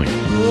Aretha's point.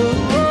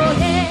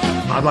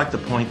 I'd like to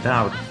point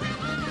out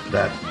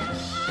that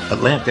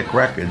Atlantic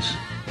Records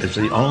is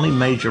the only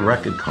major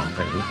record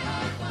company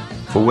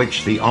for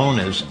which the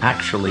owners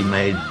actually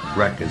made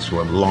records,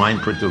 were line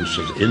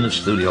producers in the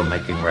studio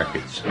making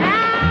records.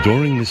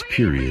 During this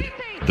period,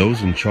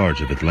 those in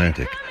charge of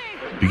Atlantic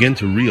began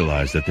to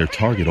realize that their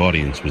target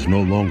audience was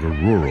no longer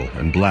rural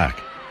and black.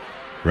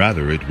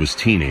 Rather, it was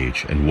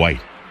teenage and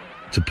white.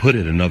 To put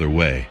it another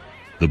way,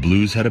 the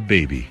blues had a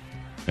baby,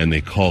 and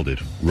they called it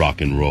rock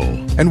and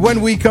roll. And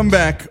when we come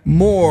back,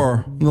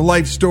 more on the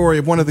life story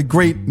of one of the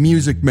great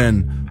music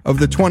men of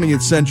the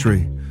 20th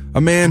century,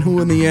 a man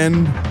who in the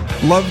end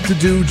loved to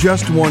do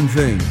just one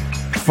thing: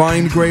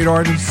 find great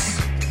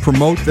artists,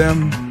 promote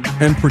them,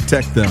 and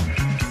protect them.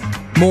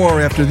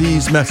 More after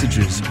these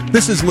messages.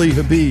 This is Lee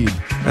Habib,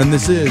 and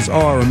this is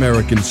Our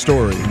American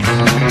Story.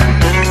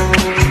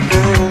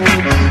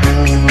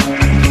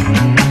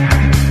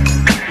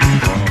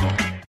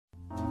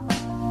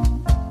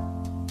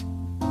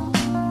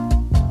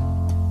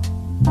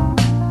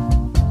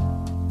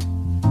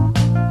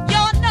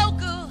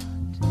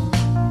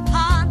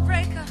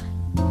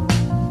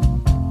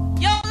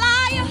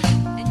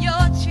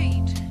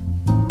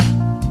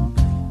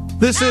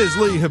 This is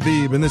Lee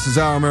Habib, and this is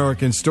Our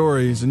American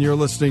Stories, and you're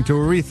listening to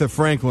Aretha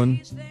Franklin.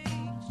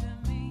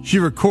 She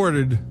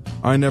recorded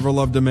I Never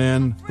Loved a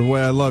Man the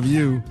Way I Love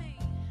You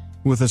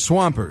with the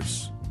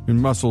Swampers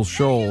in Muscle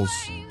Shoals.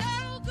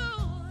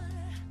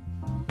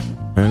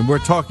 And we're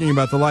talking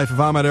about the life of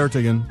Ahmet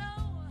Ertegun,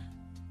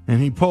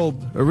 and he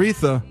pulled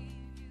Aretha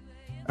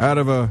out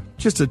of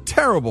just a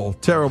terrible,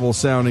 terrible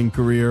sounding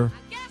career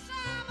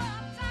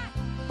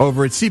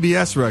over at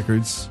CBS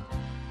Records.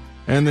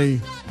 And the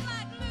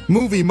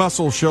movie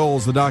Muscle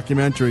Shoals, the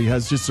documentary,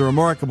 has just a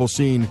remarkable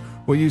scene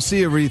where you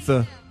see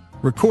Aretha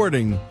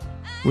recording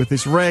with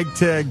this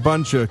ragtag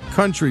bunch of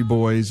country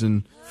boys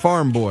and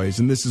farm boys,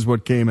 and this is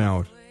what came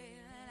out.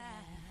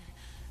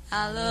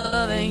 I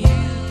love you.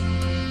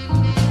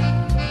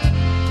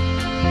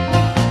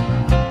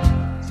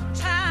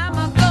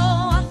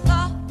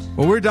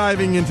 Well, we're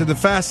diving into the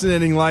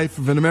fascinating life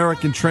of an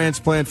American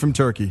transplant from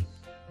Turkey,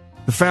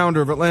 the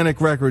founder of Atlantic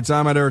Records,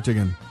 Ahmet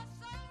Ertegun.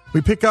 We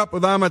pick up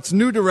with Ahmet's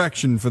new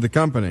direction for the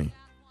company.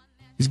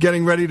 He's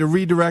getting ready to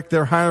redirect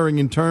their hiring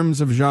in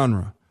terms of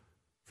genre,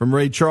 from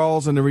Ray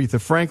Charles and Aretha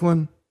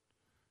Franklin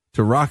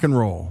to rock and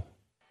roll.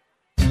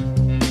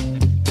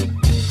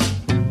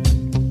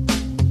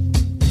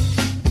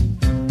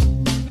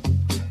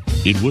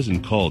 It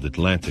wasn't called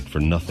Atlantic for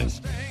nothing.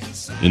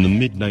 In the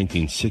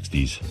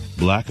mid-1960s,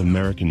 black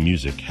American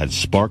music had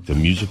sparked a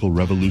musical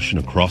revolution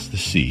across the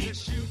sea.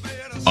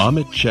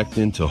 Ahmet checked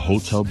into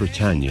Hotel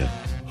Britannia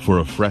for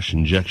a fresh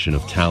injection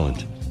of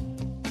talent.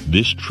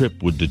 This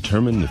trip would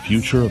determine the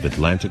future of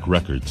Atlantic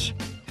Records.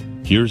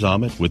 Here's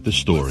Ahmet with the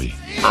story.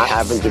 I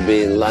happened to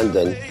be in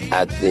London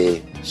at the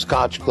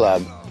Scotch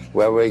Club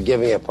where we were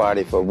giving a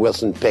party for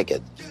Wilson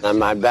Pickett. And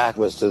my back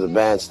was to the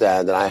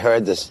bandstand, and I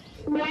heard this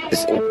really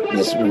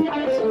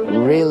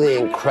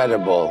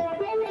incredible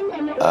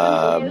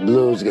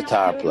blues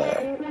guitar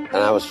player. And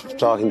I was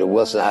talking to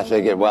Wilson. I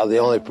figured, well, the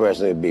only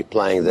person who would be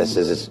playing this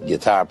is this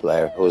guitar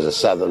player who was a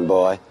Southern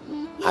boy.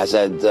 I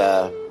said,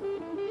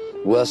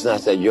 Wilson, I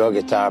said, your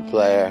guitar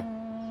player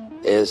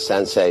is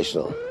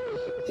sensational.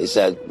 He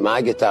said,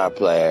 my guitar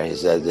player, he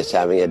said, is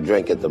having a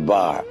drink at the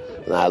bar.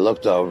 And I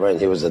looked over, and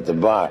he was at the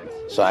bar.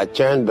 So I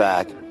turned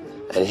back,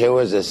 and here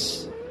was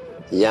this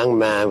young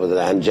man with an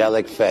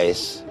angelic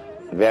face,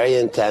 very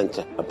intent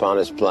upon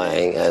his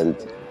playing, and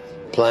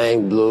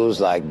playing blues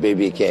like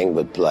B.B. King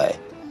would play.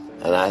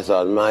 And I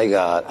thought, my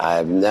God, I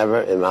have never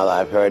in my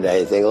life heard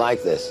anything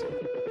like this.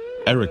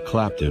 Eric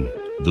Clapton,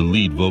 the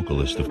lead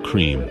vocalist of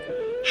Cream,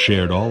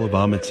 shared all of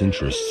Ahmet's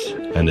interests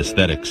and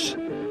aesthetics.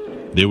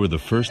 They were the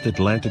first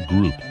Atlantic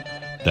group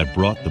that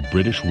brought the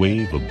British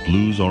wave of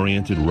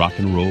blues-oriented rock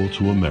and roll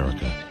to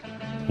America.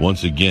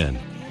 Once again,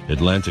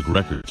 Atlantic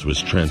Records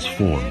was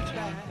transformed.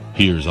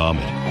 Here's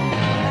Ahmet.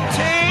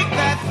 Take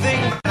that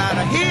thing out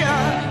of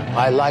here.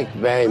 I liked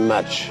very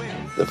much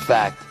the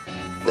fact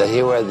that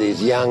here were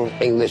these young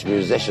English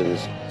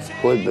musicians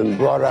who had been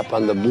brought up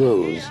on the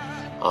blues,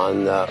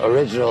 on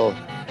original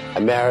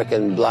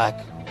American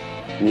black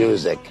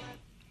music.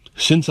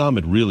 Since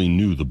Ahmet really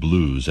knew the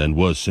blues and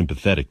was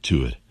sympathetic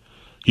to it,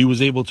 he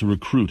was able to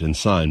recruit and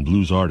sign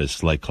blues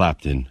artists like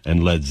Clapton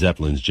and Led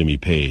Zeppelin's Jimmy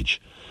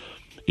Page.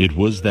 It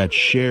was that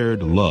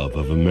shared love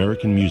of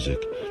American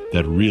music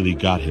that really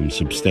got him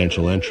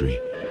substantial entry.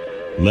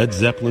 Led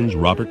Zeppelin's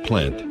Robert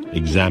Plant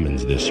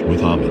examines this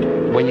with Ahmet.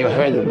 When you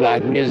heard the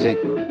black music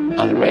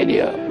on the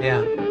radio,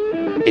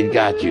 it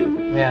got you.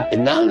 It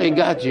not only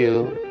got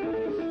you,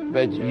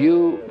 but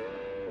you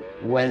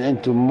went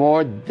into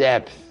more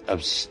depth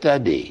of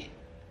study.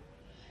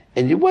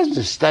 And it wasn't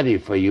a study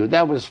for you,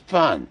 that was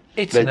fun.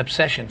 It's an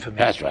obsession for me.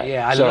 That's right.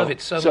 Yeah, I love it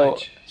so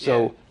much.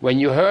 So when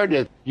you heard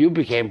it, you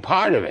became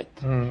part of it.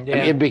 I mean,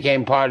 it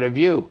became part of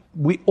you.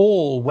 We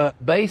all were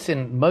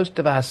basing most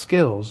of our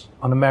skills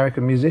on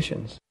American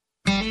musicians.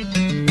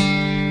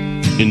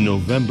 In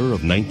November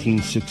of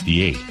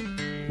 1968,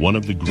 one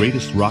of the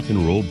greatest rock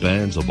and roll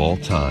bands of all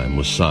time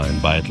was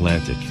signed by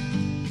Atlantic.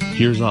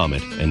 Here's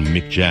Ahmet and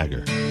Mick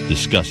Jagger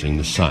discussing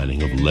the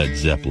signing of Led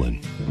Zeppelin.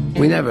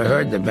 We never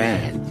heard the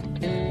band.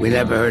 We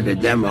never heard the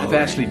demo. Had they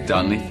actually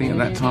done anything at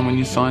that time when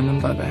you signed them?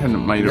 Like they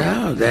hadn't made it.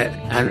 No,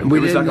 it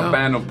was like a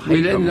band on paper.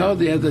 We didn't know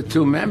the other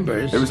two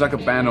members. It was like a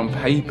band on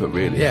paper,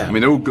 really. Yeah. I mean,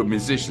 they're all good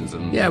musicians.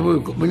 And yeah, we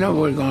know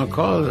what we're going to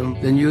call them,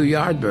 the New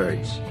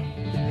Yardbirds.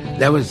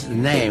 That was the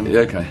name.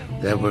 Okay.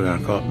 That we're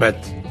going to call it.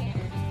 But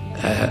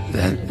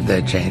then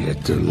they changed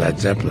it to Led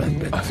Zeppelin.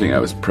 But I think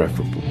that was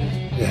preferable.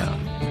 Yeah.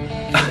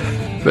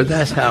 But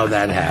that's how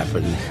that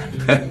happened.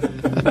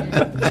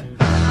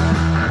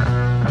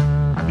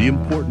 The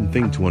important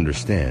thing to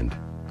understand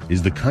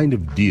is the kind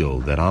of deal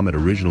that Ahmet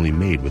originally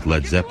made with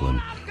Led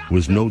Zeppelin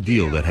was no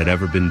deal that had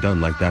ever been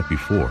done like that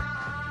before.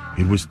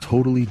 It was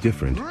totally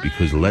different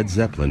because Led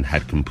Zeppelin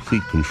had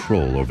complete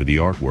control over the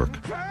artwork,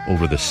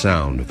 over the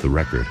sound of the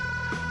record.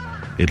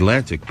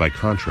 Atlantic, by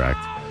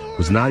contract,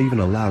 was not even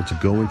allowed to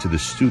go into the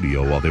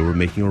studio while they were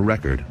making a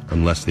record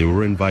unless they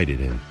were invited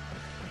in.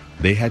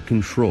 They had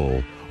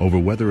control over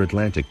whether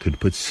Atlantic could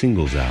put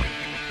singles out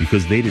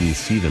because they didn't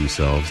see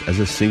themselves as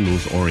a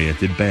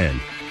singles-oriented band.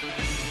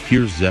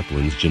 Here's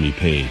Zeppelin's Jimmy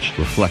Page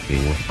reflecting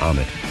with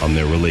Ahmet on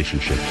their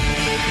relationship.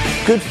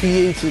 Good for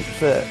you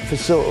for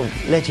sort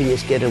of letting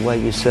us get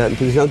away with certain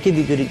things. And I'll give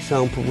you a good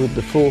example with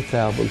the fourth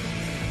album,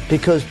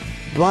 because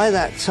by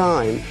that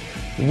time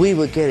we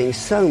were getting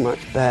so much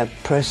bad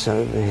press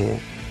over here.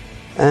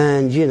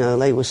 And, you know,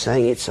 they were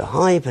saying it's a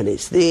hype and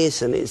it's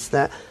this and it's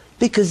that,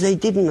 because they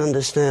didn't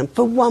understand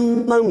for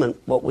one moment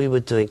what we were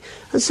doing.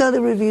 And so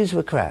the reviews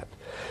were crap.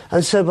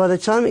 And so by the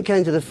time it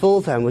came to the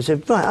fourth album, we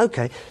said, right,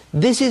 okay,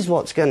 this is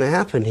what's going to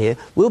happen here.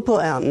 We'll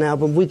put out an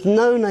album with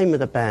no name of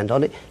the band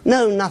on it,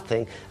 no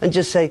nothing, and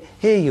just say,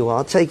 here you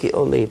are, take it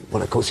or leave.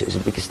 Well, of course, it was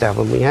the biggest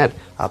album we had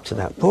up to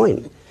that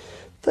point.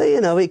 But, you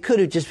know, it could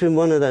have just been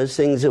one of those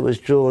things that was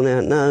drawn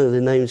out. No,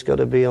 the name's got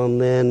to be on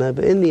there. No,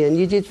 but in the end,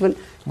 you just went,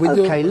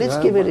 okay, let's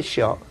give it a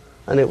shot.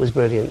 And it was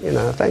brilliant. You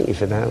know, thank you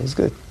for that. It was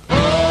good.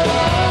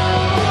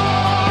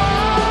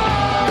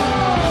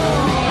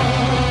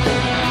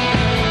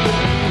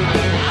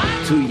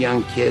 Two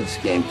young kids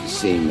came to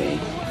see me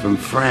from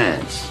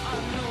France,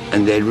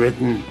 and they'd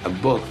written a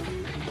book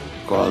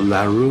called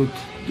La Route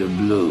de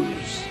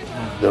Blues,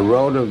 The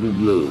Road of the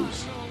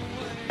Blues.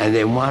 And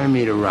they wanted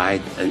me to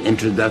write an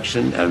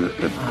introduction,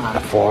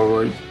 a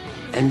forward.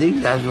 And these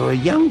guys were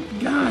young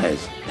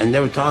guys, and they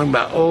were talking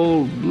about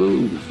old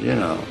blues, you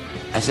know.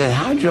 I said,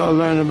 how'd you all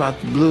learn about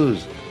the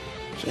blues?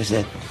 So I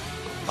said,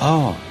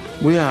 oh,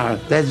 we are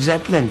Led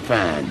Zeppelin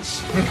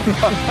fans.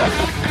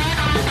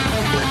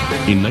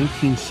 In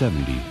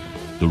 1970,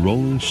 the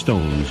Rolling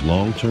Stones'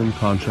 long-term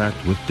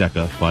contract with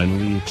Decca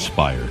finally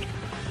expired.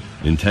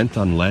 Intent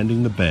on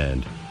landing the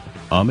band,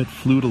 Ahmet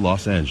flew to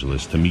Los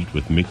Angeles to meet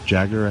with Mick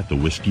Jagger at the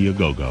Whiskey A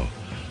Go-Go,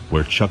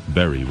 where Chuck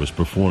Berry was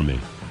performing.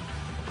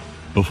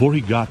 Before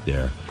he got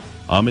there,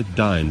 Ahmet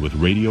dined with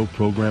radio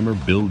programmer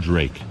Bill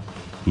Drake,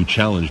 who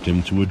challenged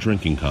him to a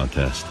drinking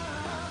contest.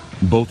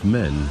 Both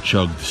men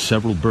chugged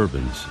several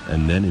bourbons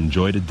and then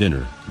enjoyed a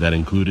dinner that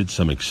included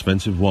some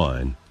expensive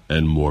wine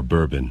and more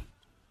bourbon.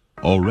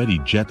 Already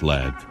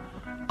jet-lagged,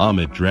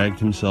 Ahmet dragged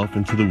himself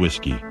into the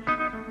whiskey.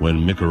 When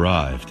Mick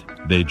arrived,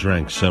 they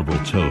drank several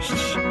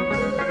toasts.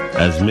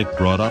 As Mick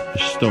brought up the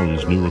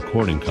Stones' new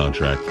recording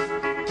contract,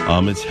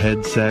 Ahmet's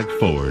head sagged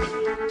forward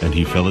and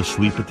he fell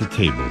asleep at the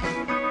table.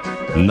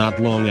 Not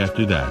long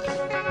after that,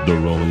 the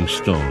Rolling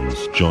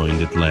Stones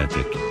joined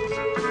Atlantic.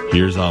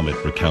 Here's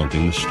Ahmet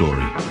recounting the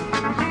story.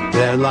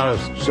 There are a lot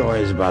of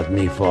stories about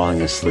me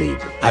falling asleep.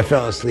 I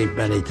fell asleep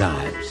many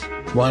times.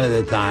 One of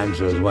the times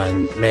was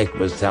when Mick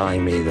was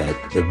telling me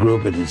that the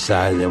group had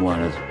decided they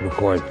wanted to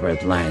record for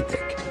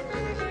Atlantic.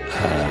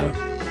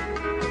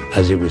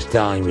 As he was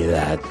telling me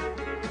that,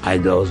 I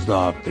dozed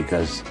off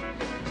because,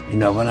 you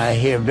know, when I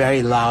hear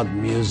very loud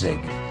music,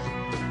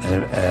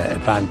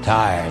 if I'm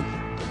tired,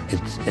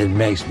 it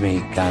makes me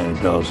kind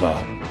of doze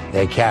off.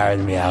 They carried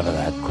me out of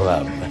that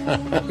club.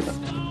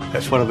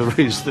 That's one of the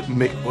reasons that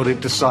Mick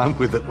wanted to sign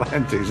with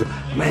Atlantic. He said,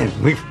 man,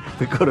 we've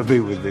got to be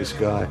with this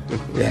guy.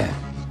 Yeah.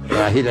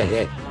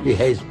 He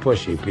hates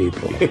pushy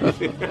people.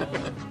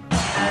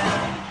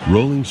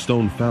 Rolling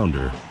Stone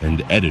founder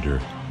and editor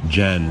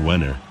Jan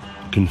Wenner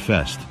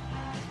confessed,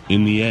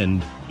 in the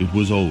end, it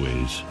was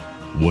always,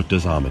 what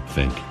does Ahmet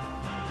think?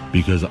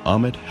 Because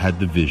Ahmet had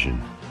the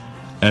vision.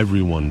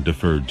 Everyone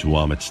deferred to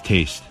Ahmet's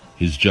taste,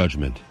 his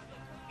judgment,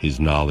 his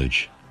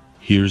knowledge.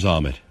 Here's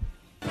Ahmet.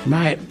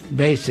 My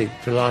basic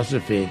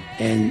philosophy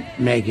in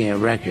making a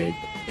record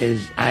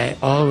is I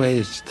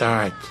always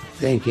start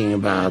thinking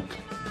about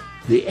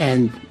the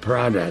end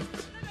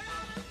product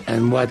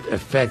and what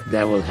effect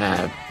that will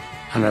have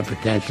on a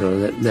potential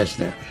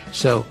listener.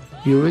 So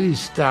you really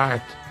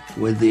start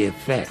with the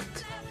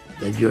effect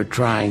that you're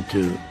trying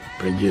to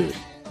produce.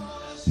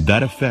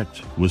 That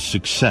effect was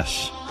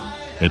success.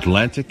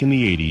 Atlantic in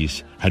the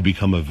 80s had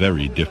become a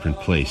very different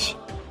place.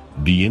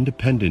 The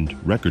independent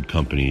record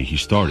company he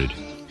started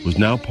was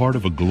now part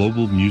of a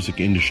global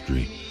music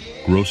industry,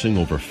 grossing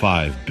over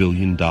 $5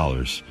 billion,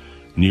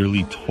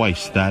 nearly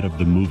twice that of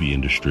the movie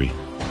industry.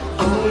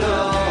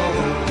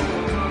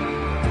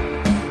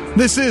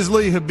 This is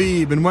Lee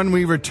Habib, and when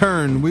we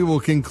return, we will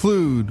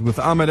conclude with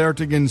Ahmet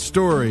Ertegun's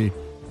story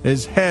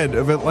as head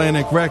of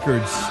Atlantic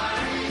Records.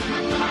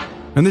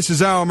 And this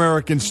is Our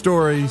American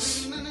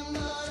Stories.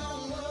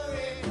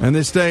 And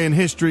this day in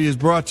history is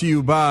brought to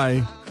you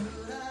by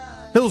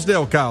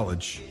Hillsdale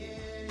College,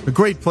 a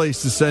great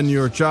place to send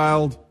your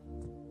child.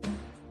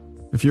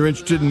 If you're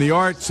interested in the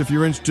arts, if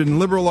you're interested in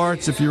liberal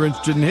arts, if you're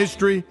interested in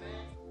history.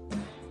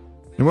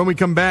 And when we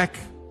come back,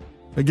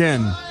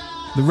 again,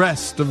 the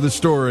rest of the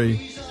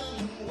story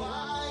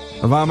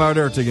of Ahmet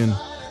Ertegun,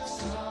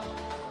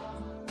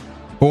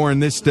 born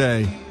this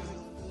day.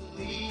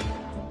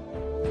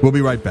 We'll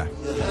be right back.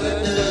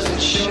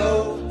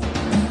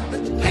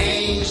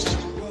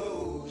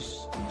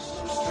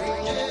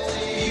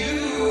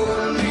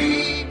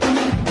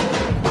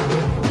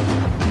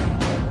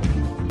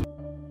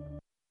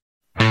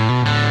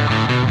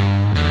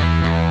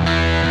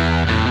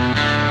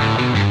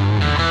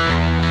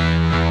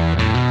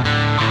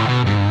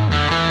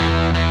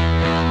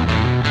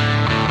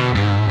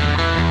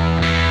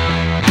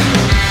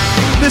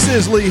 This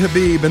is Lee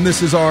Habib, and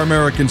this is Our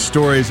American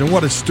Stories. And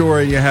what a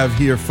story you have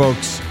here,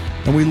 folks.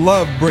 And we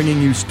love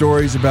bringing you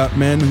stories about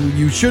men who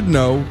you should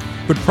know,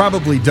 but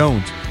probably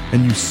don't.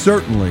 And you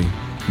certainly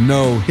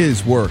know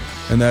his work,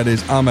 and that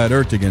is Ahmet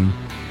Ertegun.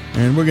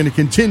 And we're going to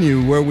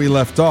continue where we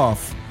left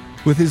off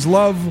with his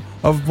love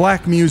of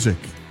black music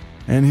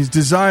and his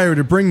desire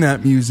to bring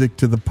that music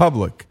to the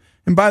public.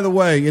 And by the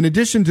way, in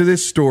addition to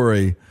this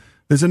story,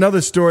 there's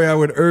another story I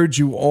would urge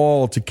you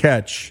all to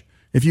catch.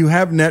 If you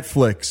have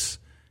Netflix,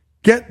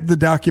 get the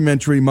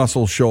documentary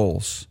Muscle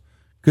Shoals,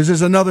 because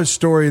there's another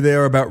story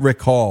there about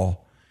Rick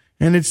Hall.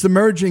 And it's the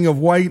merging of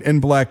white and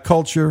black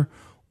culture,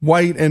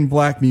 white and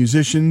black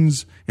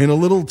musicians in a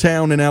little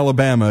town in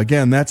Alabama.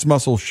 Again, that's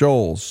Muscle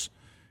Shoals.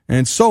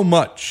 And so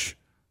much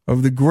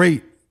of the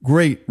great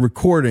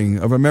recording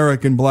of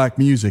American black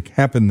music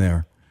happened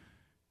there.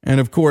 And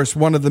of course,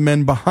 one of the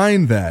men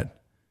behind that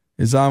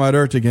is Ahmet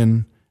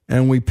Ertegun,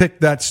 and we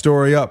picked that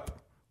story up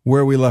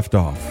where we left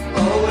off.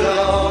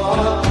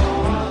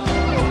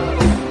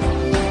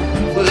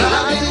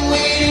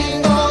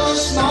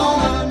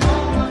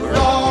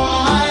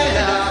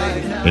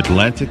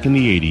 Atlantic in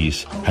the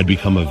 80s had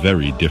become a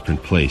very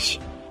different place.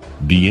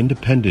 The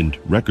independent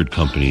record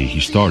company he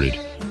started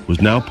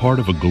was now part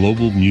of a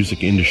global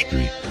music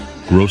industry,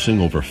 grossing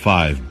over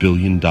 $5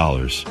 billion,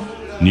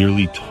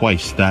 nearly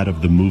twice that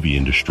of the movie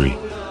industry.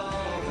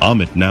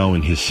 Ahmet, now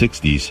in his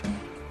 60s,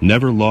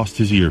 never lost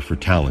his ear for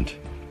talent.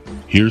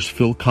 Here's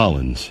Phil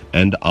Collins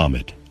and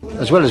Ahmet.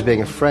 As well as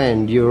being a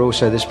friend, you're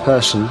also this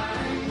person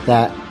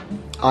that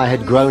I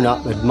had grown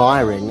up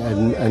admiring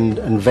and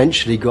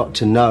eventually got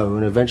to know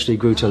and eventually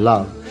grew to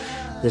love.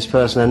 This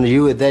person, and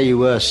you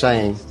were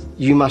saying,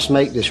 you must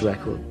make this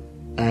record,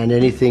 and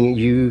anything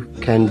you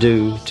can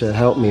do to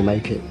help me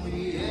make it,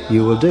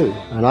 you will do.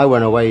 And I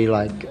went away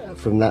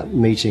from that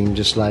meeting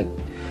just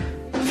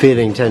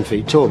feeling 10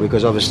 feet tall,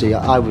 because obviously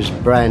I was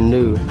brand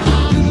new.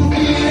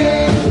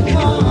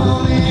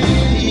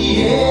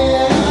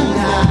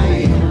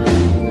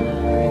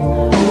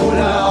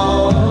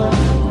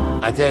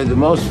 I tell you, the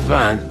most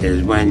fun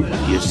is when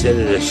you sit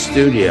at a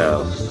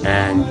studio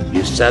and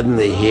you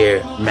suddenly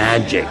hear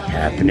magic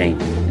happening.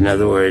 In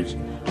other words,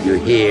 you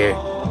hear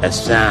a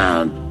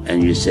sound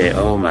and you say,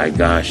 oh my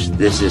gosh,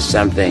 this is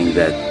something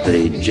that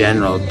the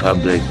general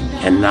public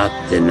cannot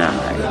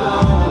deny.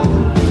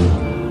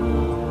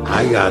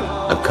 I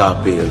got a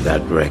copy of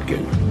that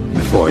record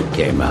before it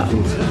came out.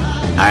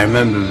 I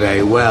remember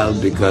very well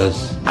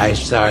because I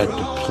started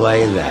to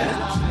play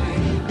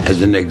that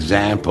as an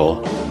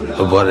example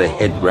of what a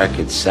hit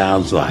record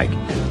sounds like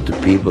to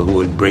people who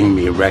would bring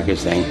me a record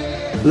saying,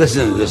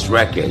 listen to this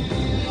record.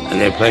 And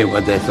they play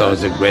what they thought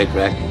was a great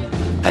record.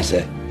 I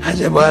said,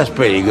 well, that's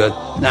pretty good.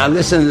 Now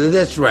listen to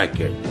this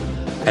record.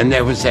 And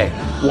they would say,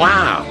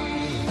 wow,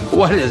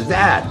 what is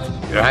that?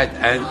 Right?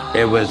 And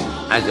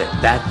I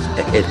said, that's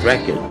a hit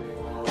record.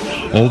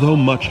 Although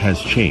much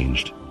has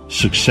changed,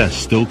 success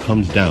still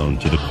comes down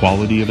to the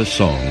quality of a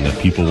song that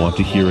people want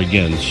to hear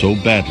again so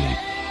badly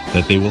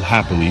that they will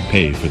happily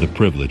pay for the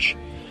privilege.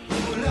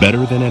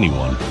 Better than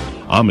anyone,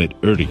 Ahmet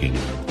Ertegun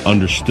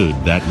understood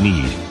that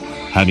need,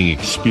 having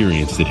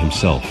experienced it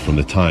himself from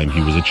the time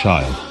he was a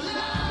child.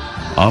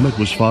 Ahmet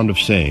was fond of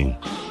saying,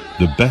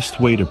 the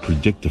best way to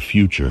predict the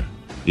future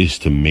is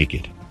to make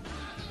it.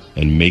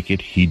 And make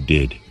it he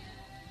did.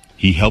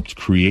 He helped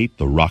create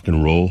the Rock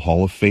and Roll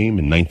Hall of Fame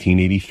in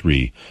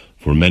 1983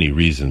 for many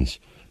reasons,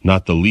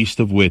 not the least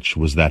of which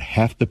was that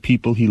half the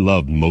people he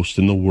loved most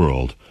in the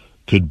world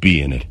could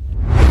be in it.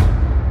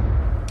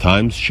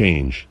 Times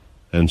change,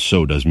 and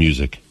so does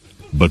music.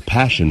 But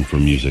passion for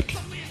music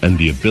and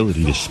the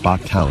ability to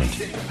spot talent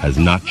has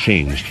not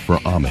changed for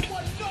Ahmet.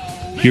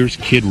 Here's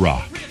Kid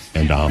Rock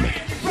and Ahmet.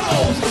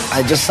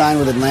 I just signed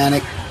with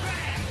Atlantic,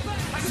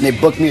 and they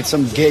booked me at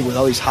some gig with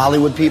all these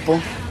Hollywood people.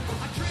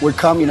 Would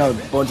come, one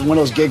of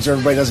those gigs where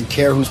everybody doesn't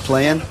care who's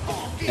playing,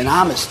 and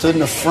Ahmet stood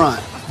in the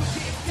front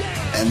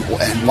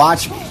and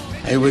watched me.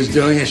 He was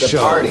doing a show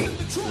party.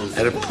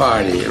 At a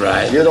party,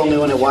 right? You're the only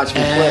one that watched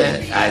me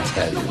play. I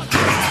tell you.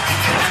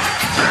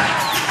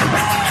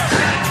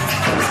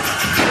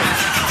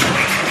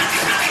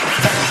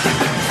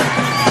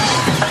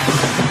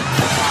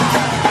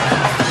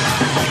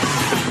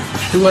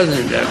 It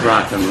wasn't a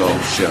rock and roll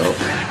show.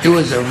 It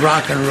was a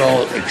rock and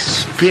roll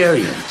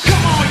experience.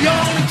 Come on,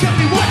 y'all, and tell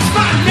me what's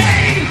my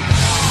name.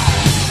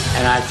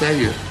 And I tell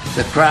you,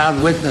 the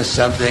crowd witnessed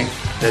something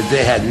that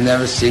they had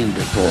never seen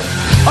before.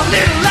 A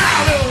little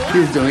louder. He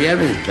was doing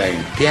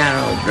everything: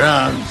 piano,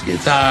 drums,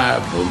 guitar,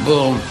 boom,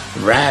 boom,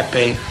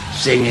 rapping,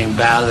 singing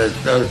ballads.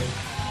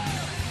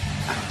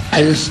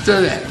 I just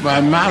stood there, my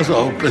mouth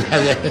open.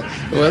 I said,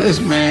 well, this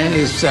man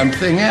is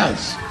something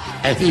else,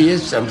 and he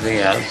is something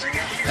else.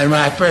 And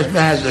when I first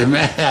met him,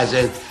 I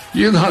said,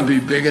 you're going to be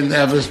bigger than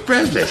Elvis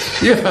Presley.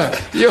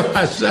 You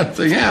are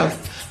something else.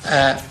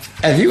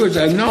 And he was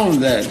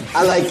unknown then.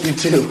 I like you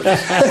too.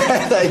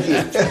 Thank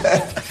you.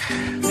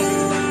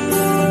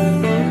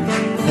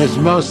 It's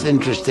most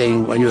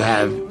interesting when you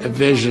have a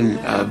vision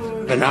of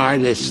an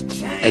artist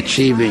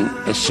achieving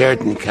a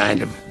certain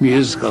kind of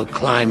musical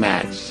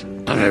climax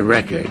on a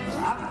record.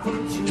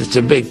 It's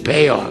a big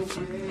payoff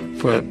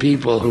for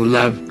people who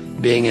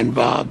love being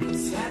involved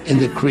in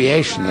the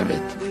creation of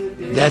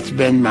it. That's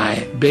been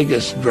my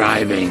biggest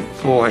driving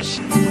force.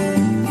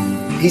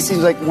 He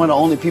seems like one of the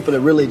only people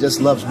that really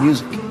just loves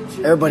music.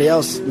 Everybody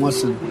else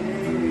wants to,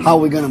 how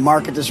are we going to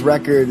market this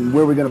record and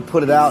where are we going to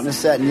put it out and this,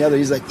 that, and the other.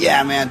 He's like,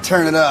 yeah, man,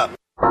 turn it up.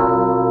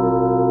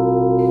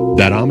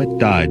 That Ahmet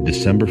died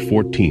December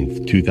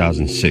 14th,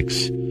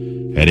 2006,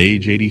 at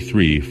age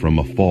 83 from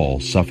a fall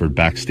suffered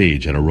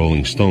backstage at a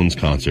Rolling Stones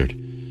concert,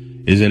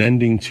 is an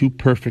ending too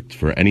perfect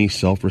for any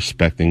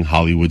self-respecting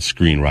Hollywood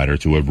screenwriter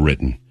to have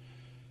written.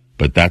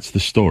 But that's the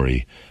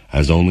story,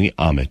 as only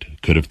Ahmet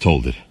could have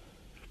told it.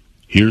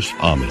 Here's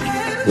Ahmet.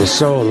 The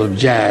soul of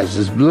jazz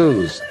is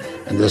blues,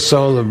 and the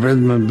soul of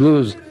rhythm and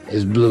blues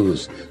is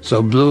blues.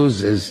 So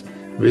blues is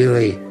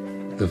really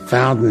the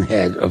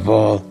fountainhead of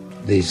all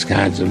these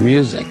kinds of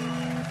music.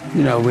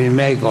 You know, we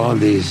make all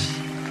these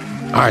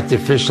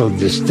artificial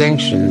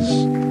distinctions.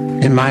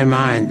 In my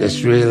mind,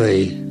 it's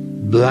really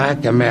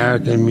black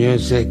American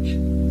music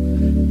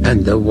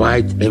and the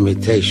white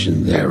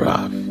imitation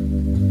thereof.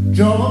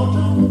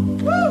 Georgia,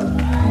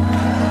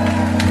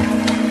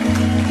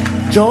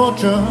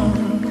 Georgia,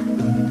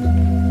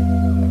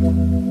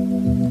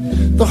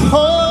 the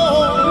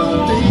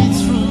whole day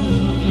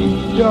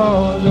through.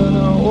 Georgia,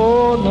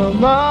 on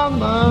my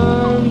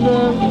mind.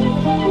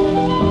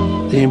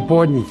 The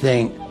important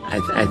thing,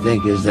 I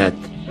think, is that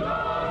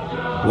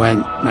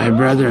when my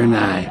brother and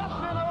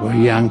I were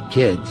young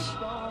kids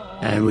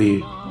and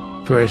we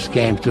first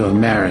came to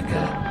America,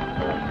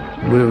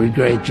 we were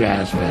great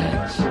jazz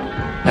fans.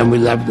 And we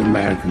loved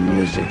American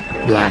music,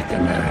 black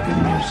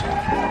American music.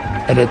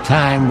 At a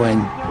time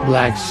when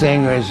black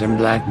singers and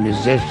black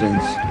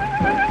musicians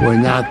were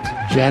not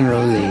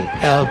generally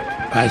helped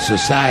by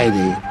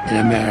society in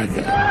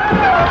America.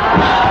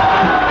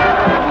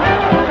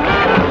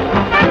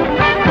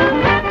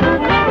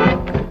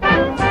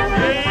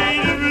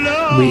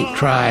 We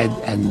tried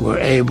and were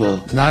able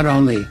not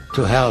only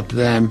to help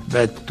them,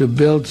 but to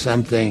build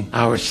something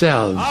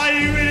ourselves. Are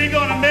you really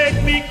gonna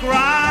make me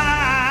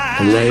cry?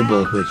 A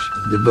label which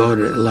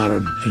devoted a lot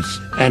of its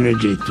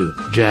energy to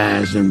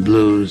jazz and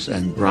blues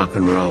and rock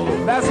and roll.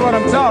 That's what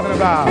I'm talking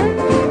about.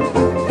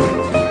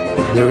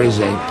 There is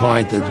a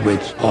point at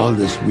which all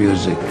this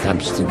music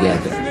comes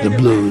together. The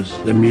blues,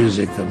 the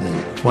music of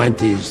the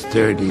 20s,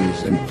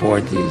 30s, and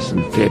 40s,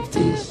 and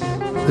 50s.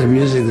 The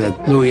music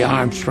that Louis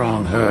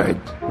Armstrong heard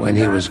when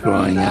he was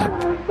growing up.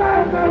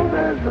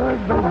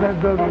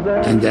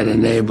 And that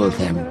enabled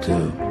him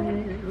to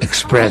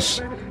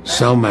express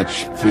so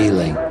much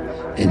feeling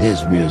in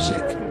his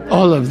music.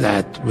 All of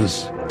that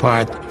was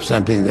part of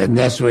something that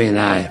Nesri and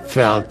I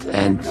felt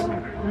and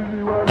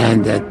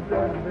that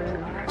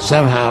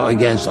somehow,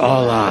 against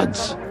all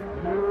odds,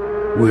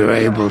 we were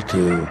able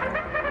to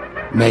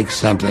make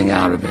something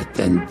out of it,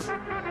 and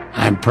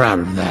I'm proud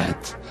of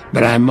that.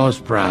 But I'm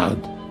most proud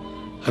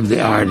of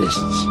the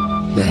artists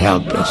that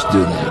helped us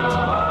do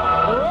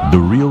that. The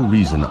real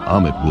reason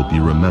Ahmet will be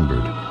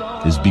remembered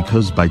is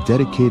because by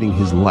dedicating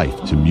his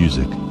life to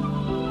music,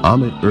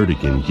 Ahmet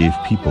Ertegun gave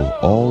people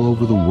all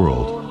over the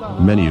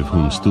world, many of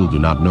whom still do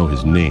not know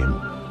his name,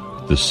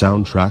 the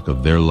soundtrack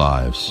of their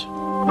lives.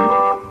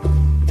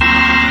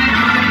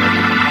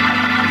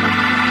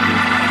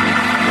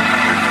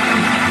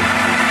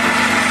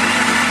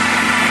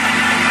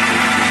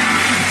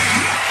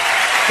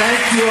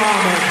 Thank you,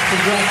 Ahmet.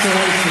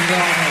 Congratulations,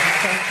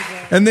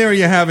 Ahmet. And there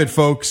you have it,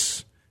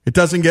 folks. It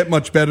doesn't get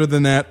much better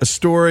than that. A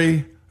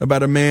story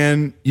about a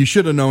man you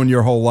should have known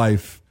your whole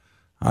life.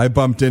 I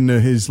bumped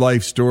into his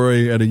life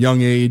story at a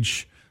young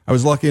age. I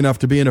was lucky enough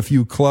to be in a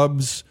few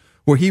clubs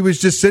where he was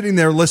just sitting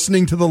there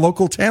listening to the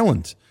local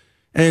talent.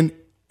 And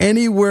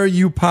anywhere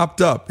you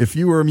popped up, if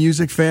you were a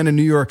music fan in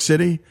New York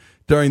City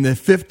during the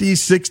 50s,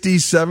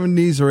 60s,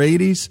 70s, or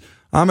 80s,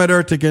 Ahmet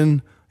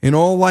Ertegun, in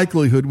all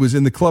likelihood, was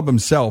in the club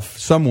himself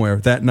somewhere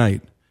that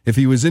night, if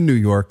he was in New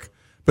York,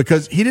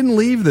 because he didn't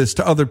leave this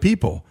to other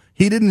people.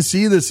 He didn't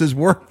see this as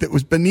work that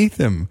was beneath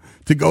him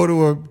to go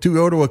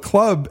to a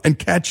club and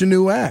catch a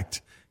new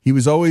act. He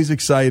was always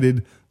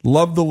excited,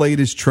 loved the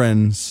latest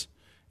trends.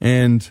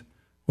 And,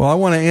 well, I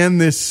want to end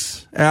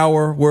this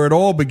hour where it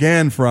all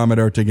began for Ahmet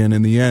Ertegun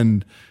in the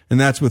end, and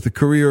that's with the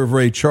career of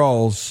Ray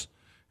Charles.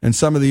 And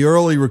some of the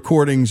early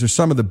recordings are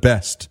some of the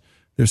best.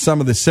 There's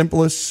some of the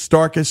simplest,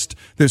 starkest.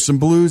 There's some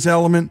blues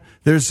element.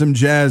 There's some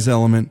jazz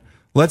element.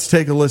 Let's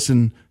take a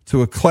listen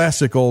to a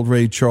classic old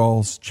Ray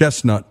Charles,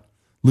 Chestnut,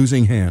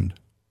 Losing Hand.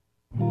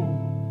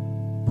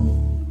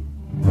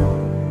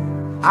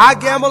 I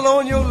gamble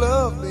on your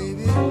love,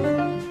 baby,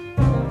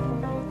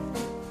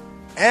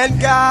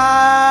 and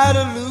got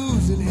a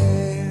losing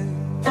hand.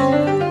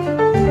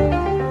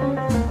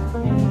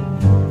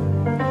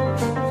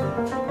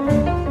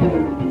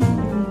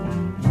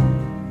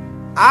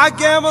 I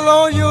gamble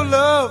on your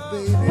love,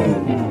 baby,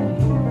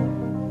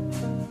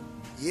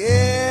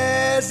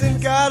 yes,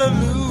 and got a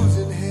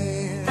losing hand.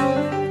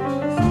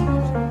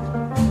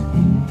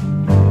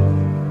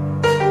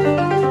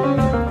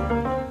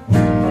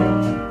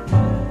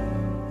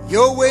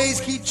 Your ways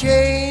keep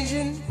changing,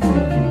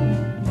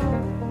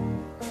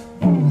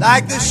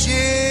 like the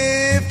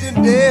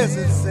shifting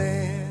desert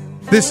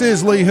sand. This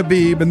is Lee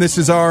Habib, and this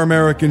is Our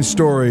American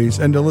Stories.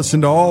 And to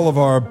listen to all of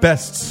our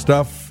best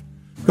stuff,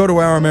 go to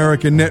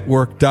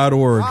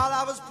ouramericannetwork.org.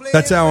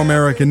 That's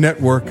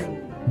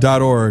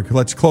ouramericannetwork.org.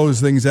 Let's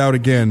close things out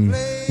again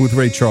with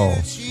Ray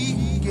Charles.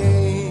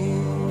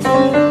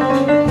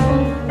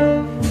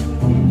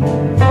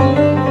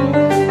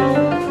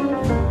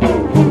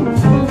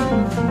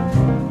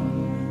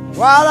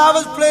 While I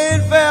was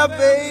playing fair,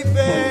 baby,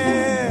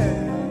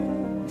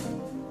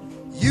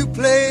 you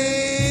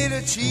played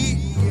a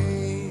cheating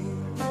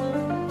game.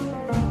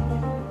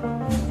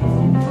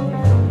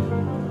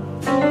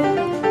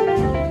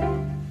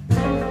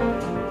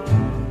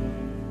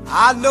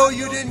 I know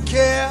you didn't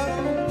care,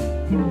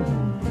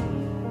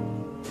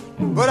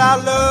 but I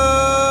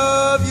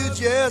love you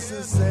just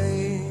the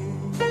same.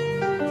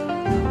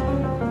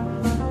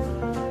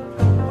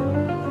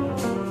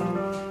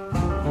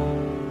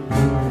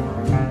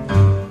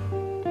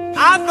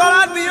 I thought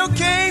I'd be your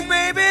king,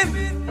 baby.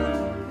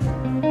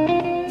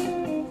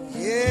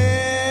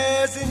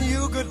 Yes, and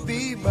you could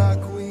be my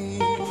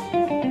queen.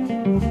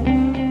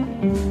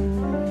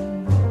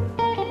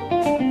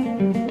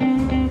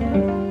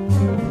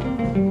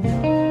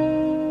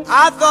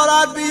 I thought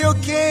I'd be your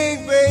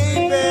king,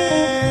 baby.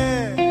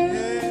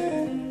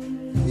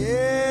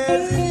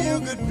 Yes, and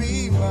you could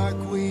be my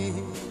queen.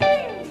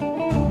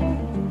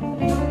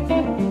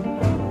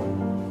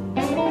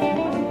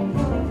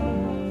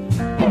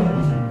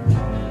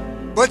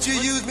 But you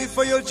used me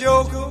for your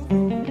joker,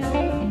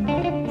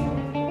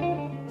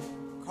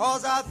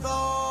 'cause I thought